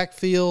out of the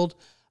backfield.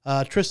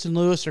 Tristan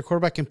Lewis, their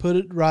quarterback, can put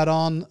it right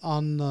on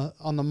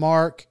the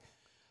mark.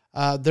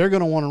 They're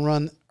going to want to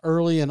run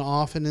early and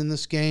often in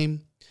this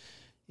game.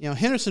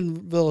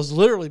 Hendersonville has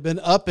literally been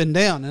up and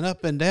down and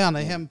up and down.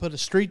 They haven't put a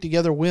streak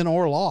together, win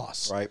or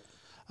loss. Right.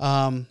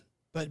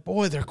 But,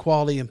 boy, they're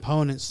quality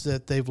opponents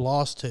that they've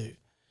lost to.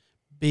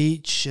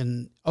 Beach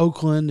and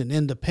Oakland and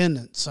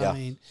Independence. Yeah. I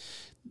mean,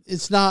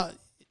 it's not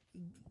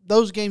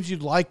those games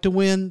you'd like to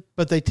win,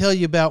 but they tell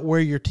you about where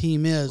your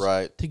team is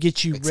to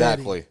get you ready.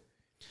 Exactly.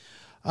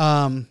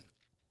 And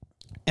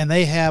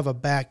they have a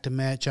back to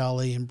match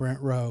Ali and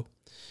Brent Rowe.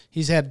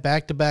 He's had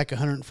back-to-back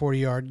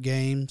 140-yard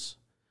games.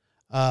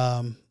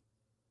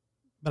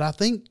 But I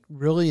think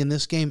really in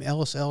this game,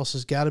 Ellis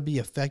has got to be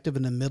effective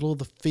in the middle of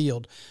the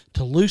field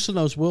to loosen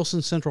those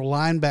Wilson Central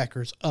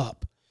linebackers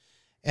up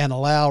and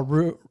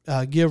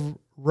give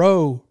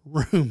Rowe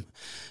room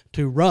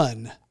to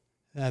run.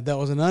 That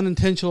was an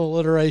unintentional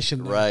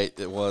alliteration there. Right,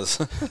 it was.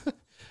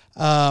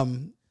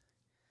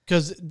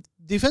 Because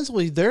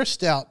defensively, they're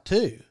stout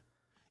too.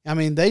 I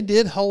mean, they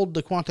did hold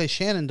DeQuante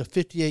Shannon to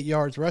 58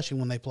 yards rushing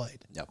when they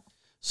played. Yep.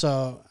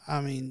 So,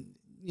 I mean,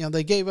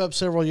 they gave up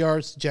several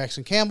yards to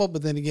Jackson Campbell,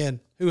 but then again,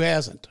 who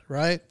hasn't,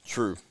 right?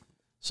 True.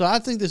 So I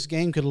think this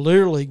game could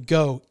literally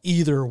go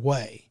either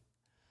way.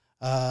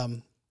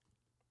 But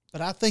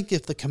I think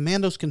if the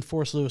Commandos can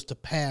force Lewis to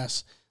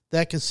pass,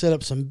 that can set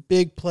up some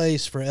big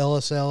plays for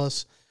Ellis,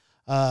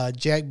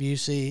 Jack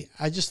Busey.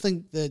 I just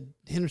think that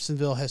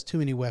Hendersonville has too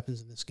many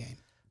weapons in this game.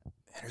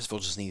 Hendersonville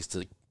just needs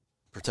to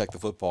protect the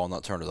football and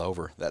not turn it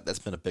over. That's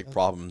been a big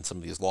problem in some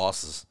of these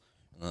losses,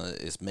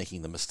 is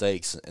making the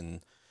mistakes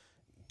and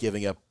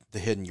giving up the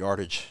hidden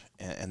yardage,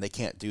 and they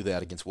can't do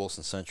that against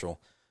Wilson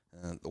Central.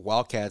 The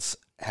Wildcats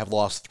have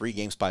lost 3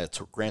 games by a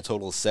grand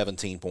total of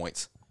 17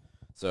 points.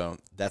 So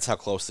that's how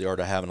close they are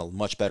to having a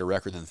much better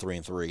record than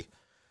 3-3.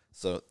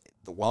 So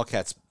the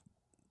Wildcats,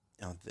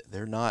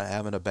 they're not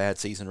having a bad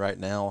season right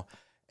now,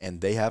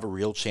 and they have a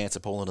real chance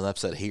of pulling an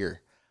upset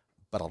here.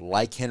 But I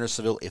like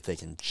Hendersonville if they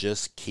can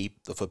just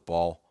keep the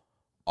football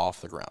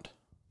off the ground.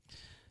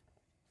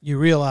 You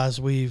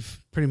realize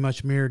we've pretty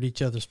much mirrored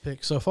each other's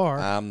picks so far.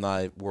 I'm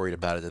not worried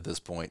about it at this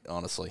point,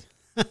 honestly.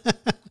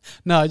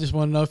 No, I just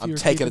want to know if I'm you're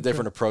taking a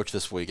different approach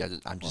this week.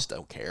 I just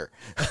don't care.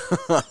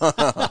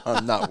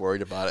 I'm not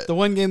worried about it. The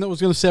one game that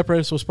was going to separate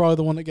us was probably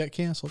the one that got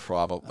canceled.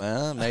 Probably.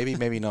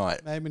 Maybe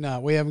not. Maybe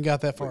not. We haven't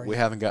got that far We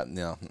yet. haven't gotten,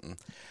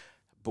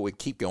 But we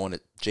keep going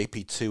at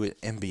JP2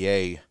 at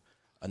NBA,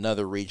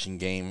 another region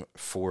game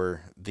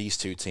for these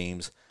two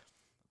teams.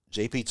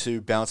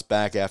 JP2 bounced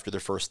back after their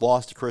first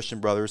loss to Christian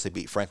Brothers. They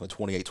beat Franklin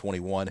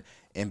 28-21.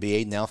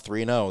 NBA now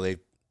 3-0. They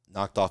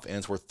knocked off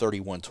Ensworth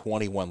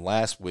 31-21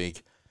 last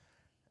week.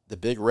 The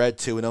Big Red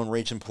 2-0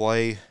 region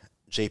play.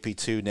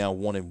 JP2 now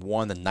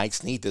 1-1. The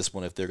Knights need this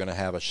one if they're going to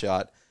have a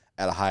shot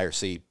at a higher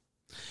seed.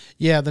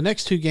 Yeah, the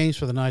next 2 games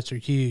for the Knights are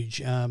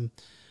huge.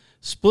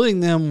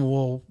 Splitting them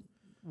will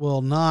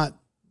not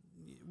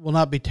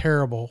be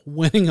terrible.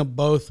 Winning them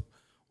both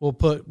will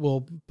put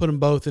them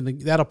both in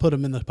that'll put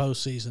them in the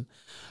postseason.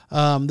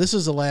 This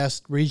is the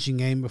last region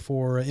game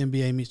before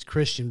NBA meets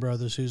Christian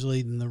Brothers, who's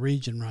leading the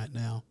region right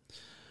now.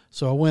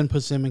 So a win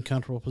puts them in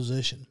comfortable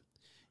position.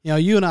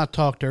 You and I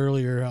talked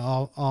earlier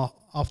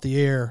off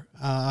the air.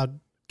 I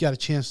got a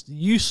chance.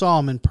 You saw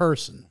him in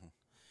person.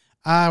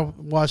 I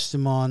watched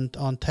him on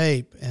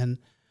tape, and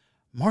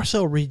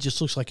Marcel Reed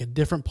just looks like a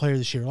different player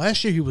this year.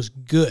 Last year he was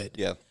good.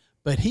 Yeah.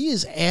 But he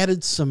has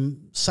added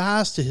some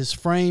size to his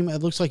frame.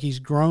 It looks like he's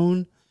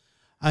grown.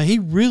 He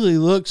really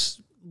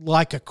looks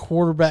like a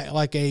quarterback,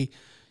 like a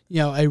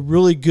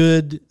really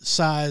good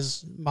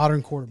size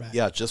modern quarterback.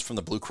 Yeah, just from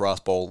the Blue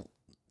Cross Bowl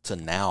to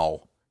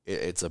now,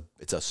 it's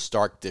a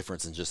stark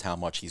difference in just how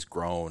much he's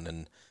grown.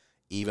 And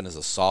even as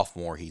a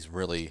sophomore, he's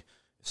really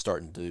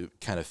starting to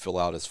kind of fill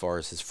out as far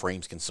as his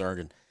frame's concerned,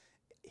 and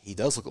he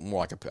does look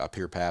more like a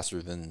pure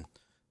passer than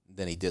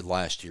he did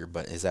last year.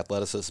 But his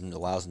athleticism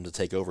allows him to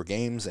take over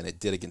games, and it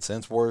did against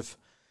Ensworth,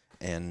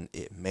 and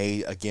it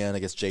may again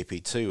against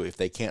JP2. If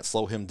they can't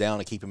slow him down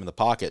and keep him in the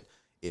pocket,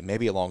 it may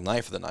be a long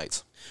night for the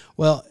Knights.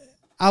 Well,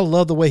 I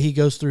love the way he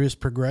goes through his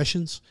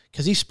progressions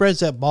because he spreads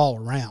that ball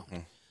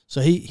around.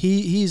 So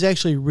he's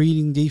actually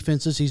reading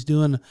defenses. He's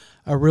doing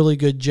a really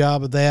good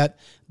job of that.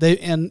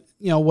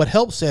 What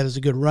helps that is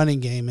a good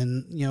running game.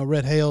 And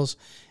Red Hales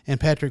and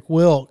Patrick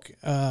Wilk,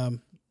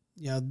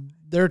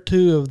 they're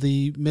two of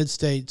the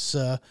Mid-State's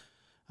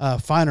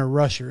finer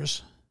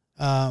rushers.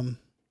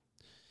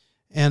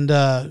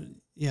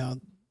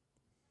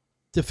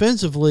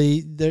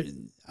 Defensively, they're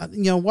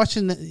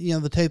watching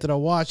the tape that I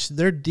watched,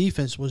 their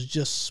defense was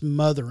just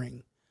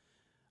smothering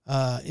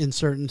in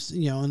certain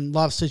in a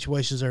lot of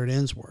situations there at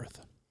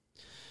Ensworth.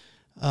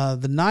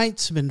 The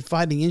Knights have been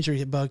fighting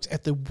injury bugs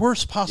at the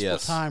worst possible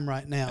time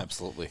right now.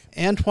 Absolutely.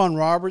 Antoine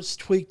Roberts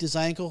tweaked his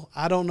ankle.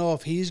 I don't know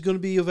if he's going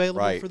to be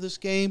available for this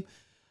game.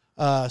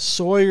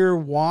 Sawyer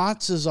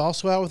Watts is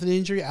also out with an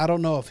injury. I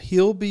don't know if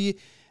he'll be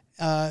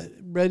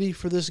ready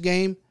for this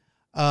game.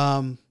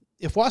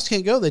 If Watts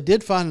can't go, they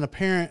did find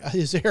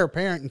his heir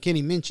apparent in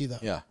Kenny Minchie, though.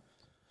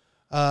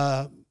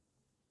 Yeah.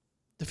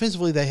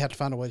 Defensively, they have to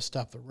find a way to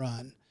stop the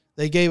run.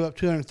 They gave up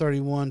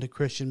 231 to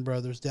Christian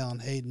Brothers down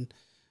Hayden,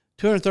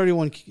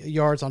 231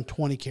 yards on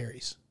 20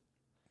 carries.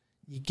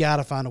 You got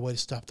to find a way to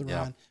stop the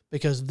run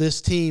because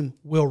this team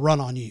will run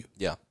on you.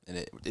 Yeah, and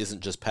it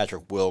isn't just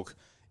Patrick Wilk;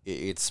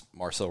 it's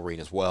Marcel Reed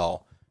as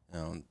well.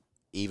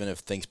 Even if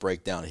things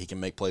break down, he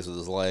can make plays with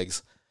his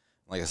legs.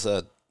 Like I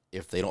said,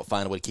 if they don't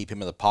find a way to keep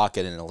him in the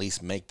pocket and at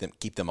least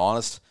keep them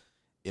honest,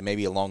 it may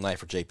be a long night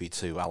for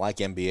JP2. I like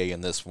NBA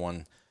in this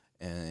one,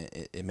 and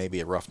it may be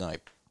a rough night.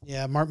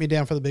 Yeah, mark me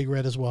down for the Big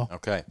Red as well.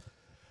 Okay.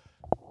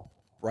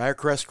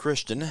 Briarcrest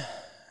Christian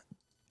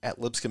at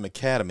Lipscomb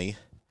Academy.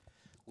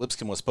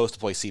 Lipscomb was supposed to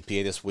play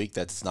CPA this week.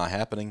 That's not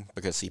happening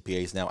because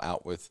CPA is now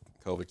out with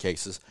COVID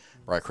cases.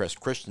 Briarcrest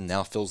Christian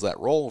now fills that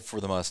role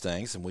for the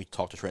Mustangs, and we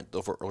talked to Trent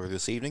Dilfer earlier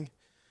this evening.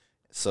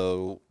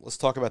 So let's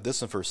talk about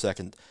this one for a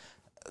second.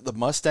 The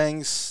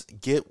Mustangs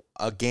get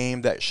a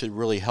game that should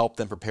really help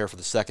them prepare for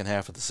the second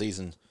half of the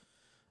season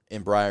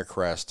in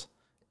Briarcrest.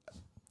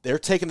 They're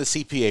taking the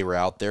CPA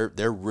route.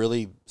 They're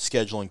really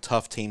scheduling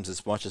tough teams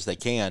as much as they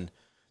can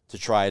to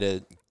try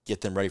to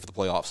get them ready for the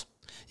playoffs.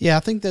 Yeah, I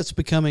think that's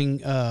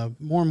becoming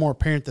more and more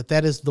apparent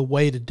that is the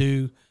way to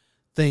do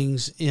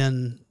things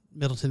in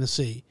Middle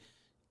Tennessee.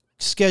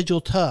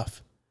 Schedule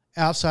tough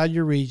outside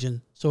your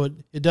region. So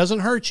it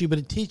doesn't hurt you, but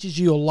it teaches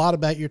you a lot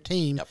about your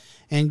team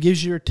and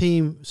gives your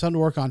team something to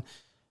work on.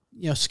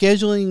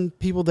 Scheduling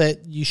people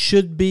that you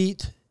should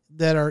beat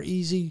that are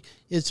easy,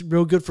 it's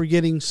real good for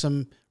getting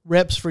some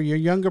reps for your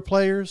younger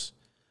players,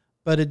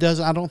 but it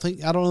doesn't. I don't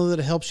know that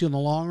it helps you in the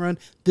long run.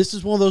 This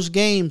is one of those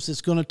games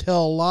that's going to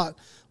tell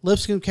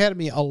Lipscomb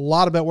Academy a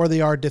lot about where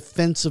they are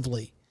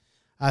defensively,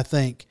 I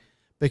think,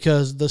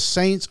 because the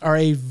Saints are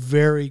a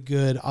very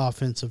good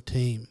offensive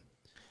team.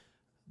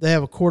 They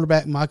have a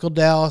quarterback, Michael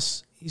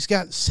Dallas. He's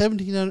got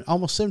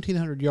almost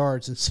 1,700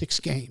 yards in 6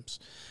 games.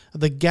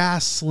 The guy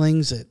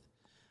slings it.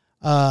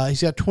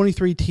 He's got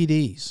 23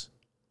 TDs.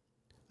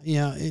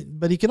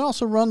 But he can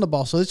also run the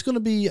ball, so it's going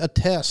to be a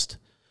test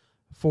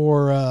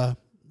for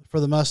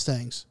the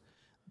Mustangs.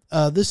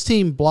 This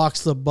team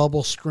blocks the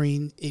bubble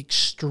screen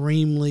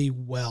extremely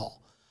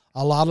well.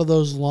 A lot of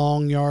those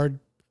long yard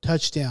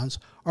touchdowns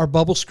are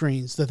bubble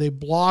screens that they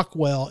block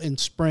well and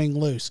spring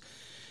loose.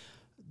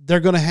 They're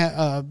going to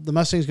have the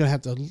Mustangs going to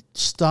have to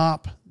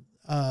stop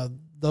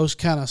those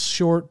kind of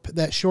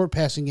short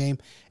passing game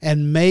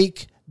and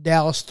make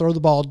Dallas throw the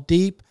ball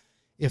deep.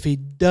 If he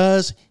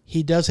does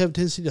have a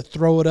tendency to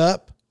throw it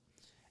up,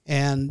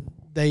 and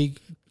they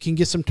can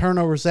get some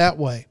turnovers that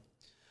way.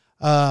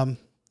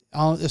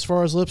 As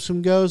far as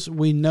Lipscomb goes,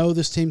 we know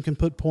this team can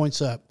put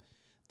points up.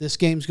 This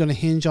game's going to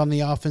hinge on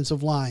the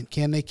offensive line.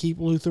 Can they keep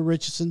Luther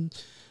Richardson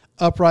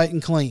upright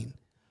and clean?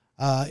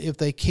 If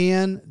they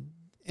can,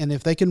 and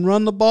if they can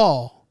run the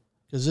ball,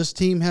 because this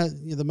team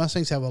the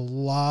Mustangs have a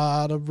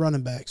lot of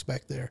running backs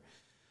back there.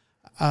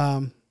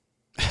 I'm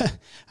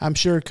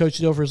sure Coach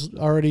Dilfer's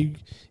already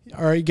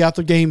got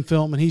the game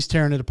film and he's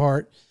tearing it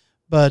apart.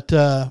 But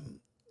and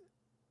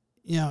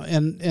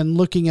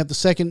looking at the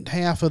second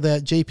half of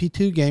that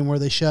JP2 game where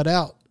they shut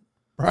out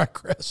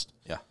Briarcrest.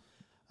 Yeah.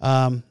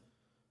 I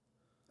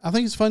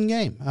think it's a fun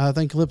game. I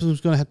think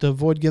Lipscomb's going to have to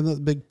avoid giving up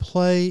the big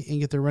play and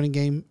get their running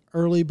game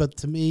early. But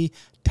to me,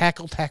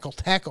 tackle.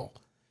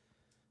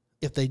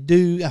 If they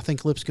do, I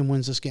think Lipscomb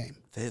wins this game.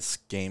 This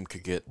game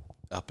could get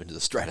up into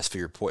the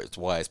stratosphere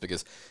points-wise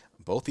because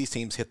both these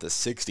teams hit the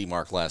 60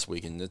 mark last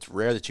week, and it's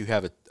rare that you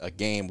have a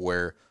game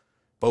where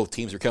both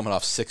teams are coming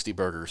off 60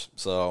 burgers.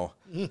 So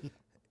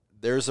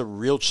there's a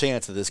real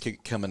chance that this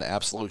could become an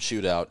absolute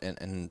shootout,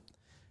 and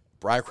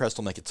Briarcrest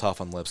will make it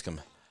tough on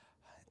Lipscomb.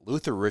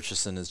 Luther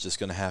Richardson is just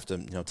going to have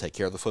to take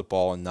care of the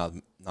football and not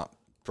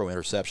throw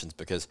interceptions,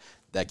 because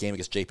that game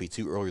against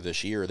JP2 earlier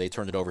this year, they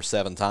turned it over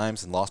 7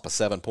 times and lost by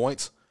 7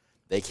 points.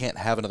 they can't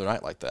have another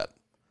night like that,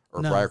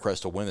 or No.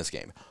 Briarcrest to win this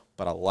game.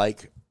 But I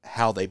like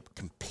how they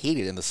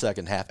competed in the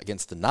second half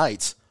against the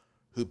Knights,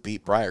 who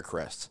beat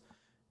Briarcrest.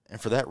 And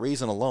for that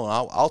reason alone,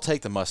 I'll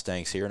take the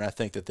Mustangs here, and I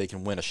think that they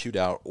can win a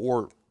shootout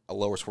or a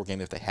lower score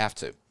game if they have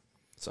to.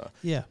 So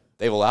Yeah.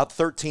 they've allowed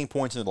 13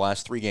 points in the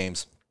last 3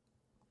 games.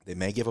 They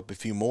may give up a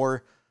few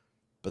more,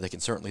 but they can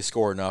certainly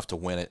score enough to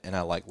win it, and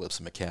I like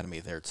Lipscomb Academy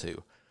there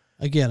too.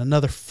 Again,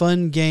 another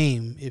fun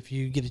game if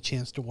you get a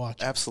chance to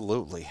watch it.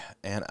 Absolutely.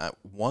 And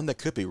one that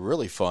could be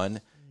really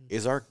fun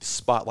is our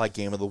Spotlight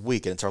Game of the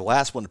Week, and it's our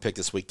last one to pick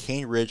this week,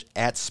 Cane Ridge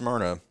at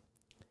Smyrna.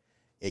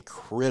 A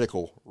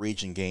critical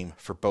region game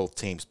for both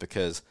teams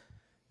because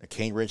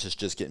Cane Ridge is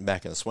just getting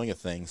back in the swing of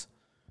things.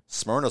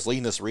 Smyrna's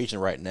leading this region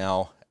right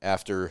now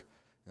after,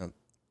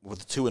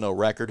 with a 2-0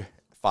 record,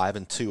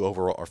 5-2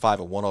 overall, or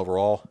 5-1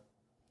 overall.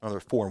 Another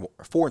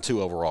 4-2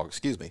 overall.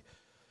 Excuse me.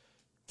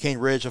 Cane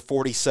Ridge a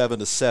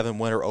 47-7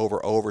 winner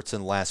over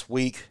Overton last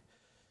week.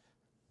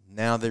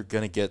 Now they're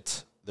going to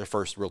get their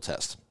first real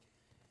test.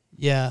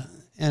 Yeah,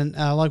 and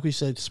like we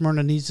said,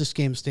 Smyrna needs this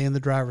game to stay in the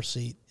driver's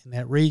seat in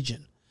that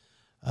region.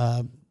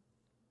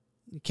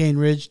 Cane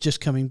Ridge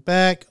just coming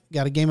back,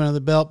 got a game under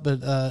the belt,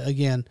 but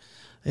again,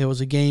 it was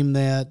a game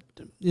that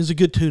is a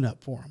good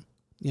tune-up for them.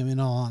 In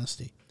all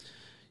honesty,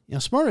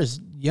 Smyrna's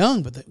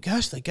young, but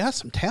they got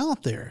some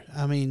talent there.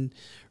 I mean,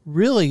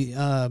 really,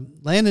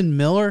 Landon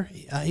Miller,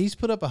 he's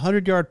put up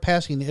 100-yard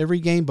passing every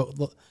game,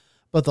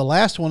 but the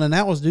last one, and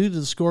that was due to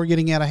the score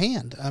getting out of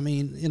hand. I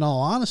mean, in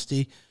all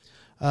honesty,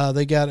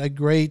 they got a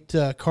great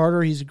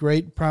Carter. He's a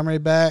great primary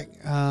back.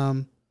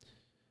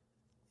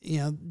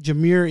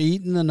 Jameer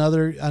Eaton,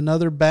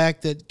 another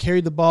back that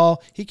carried the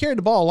ball. He carried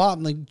the ball a lot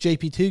in the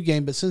JP2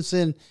 game, but since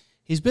then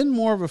he's been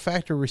more of a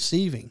factor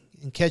receiving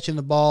and catching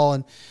the ball.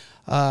 And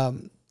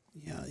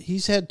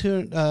he's had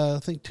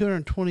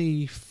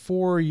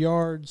 224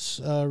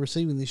 yards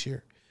receiving this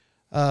year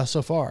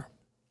so far.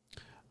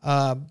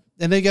 And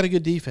they got a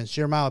good defense.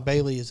 Jeremiah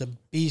Bailey is a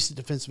beast at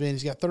defensive end.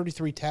 He's got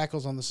 33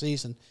 tackles on the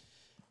season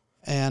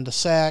and a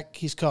sack.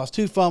 He's caused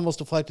 2 fumbles,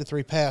 deflected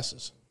 3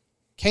 passes.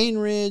 Cane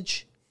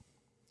Ridge,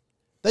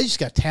 they just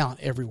got talent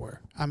everywhere.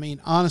 I mean,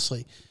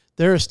 honestly,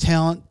 there is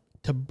talent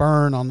to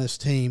burn on this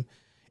team.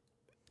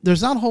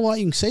 There's not a whole lot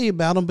you can say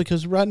about them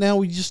because right now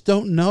we just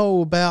don't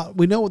know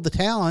we know the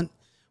talent.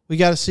 We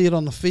got to see it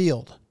on the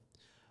field.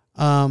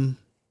 I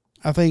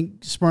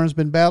think Smyrna's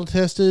been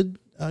battle-tested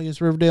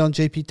against Riverdale and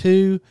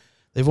JP2.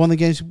 They've won the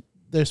games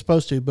they're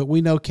supposed to, but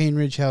we know Cane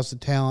Ridge has the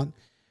talent.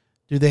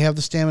 Do they have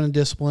the stamina and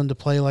discipline to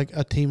play with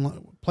a team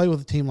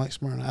like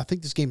Smyrna? I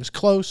think this game is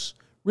close,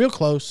 real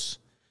close.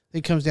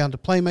 It comes down to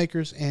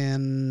playmakers,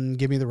 and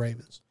give me the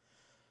Ravens.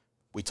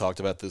 We talked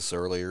about this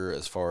earlier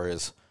as far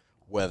as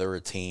whether a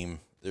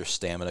team, their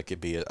stamina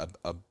could be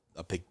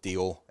a big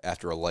deal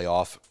after a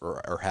layoff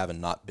or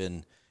having not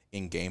been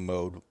in game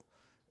mode.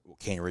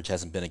 Cane Ridge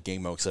hasn't been in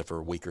game mode except for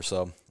a week or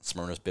so.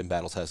 Smyrna's been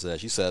battle-tested,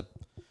 as you said.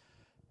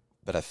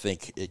 But I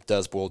think it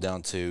does boil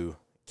down to,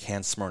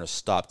 can Smyrna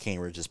stop Cane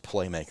Ridge's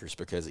playmakers?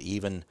 Because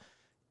even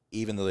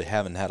though they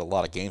haven't had a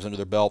lot of games under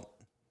their belt,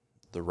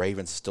 the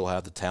Ravens still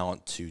have the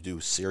talent to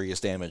do serious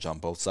damage on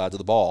both sides of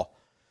the ball.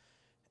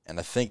 And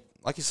I think,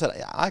 like you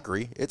said, I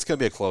agree. It's going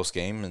to be a close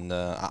game, and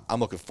I'm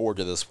looking forward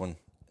to this one,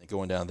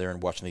 going down there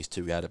and watching these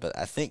two at it. But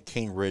I think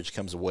Cane Ridge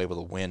comes away with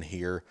a win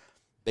here.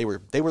 They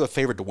were the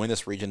favorite to win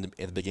this region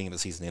at the beginning of the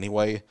season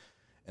anyway,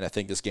 and I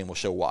think this game will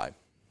show why.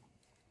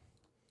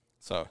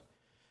 So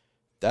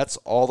that's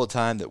all the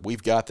time that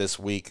we've got this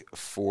week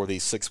for the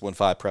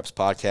 615 Preps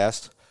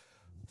podcast.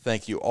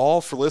 Thank you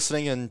all for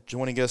listening and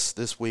joining us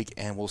this week,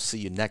 and we'll see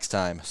you next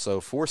time.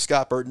 So for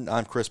Scott Burton,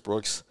 I'm Chris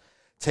Brooks.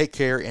 Take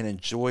care and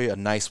enjoy a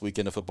nice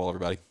weekend of football,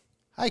 everybody.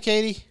 Hi,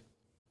 Katie.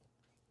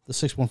 The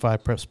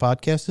 615 Preps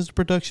podcast is a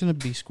production of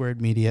B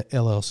Squared Media,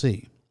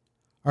 LLC.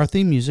 Our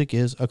theme music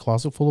is A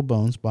Closet Full of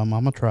Bones by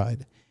Mama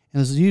Tried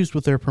and is used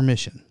with their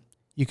permission.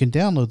 You can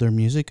download their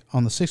music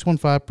on the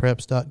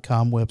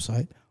 615preps.com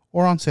website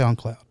or on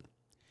SoundCloud.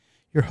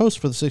 Your hosts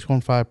for the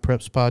 615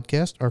 Preps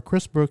podcast are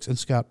Chris Brooks and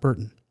Scott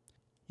Burton.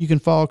 You can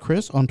follow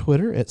Chris on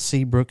Twitter at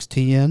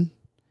CBrooksTN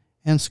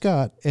and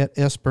Scott at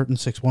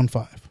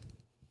SBurton615.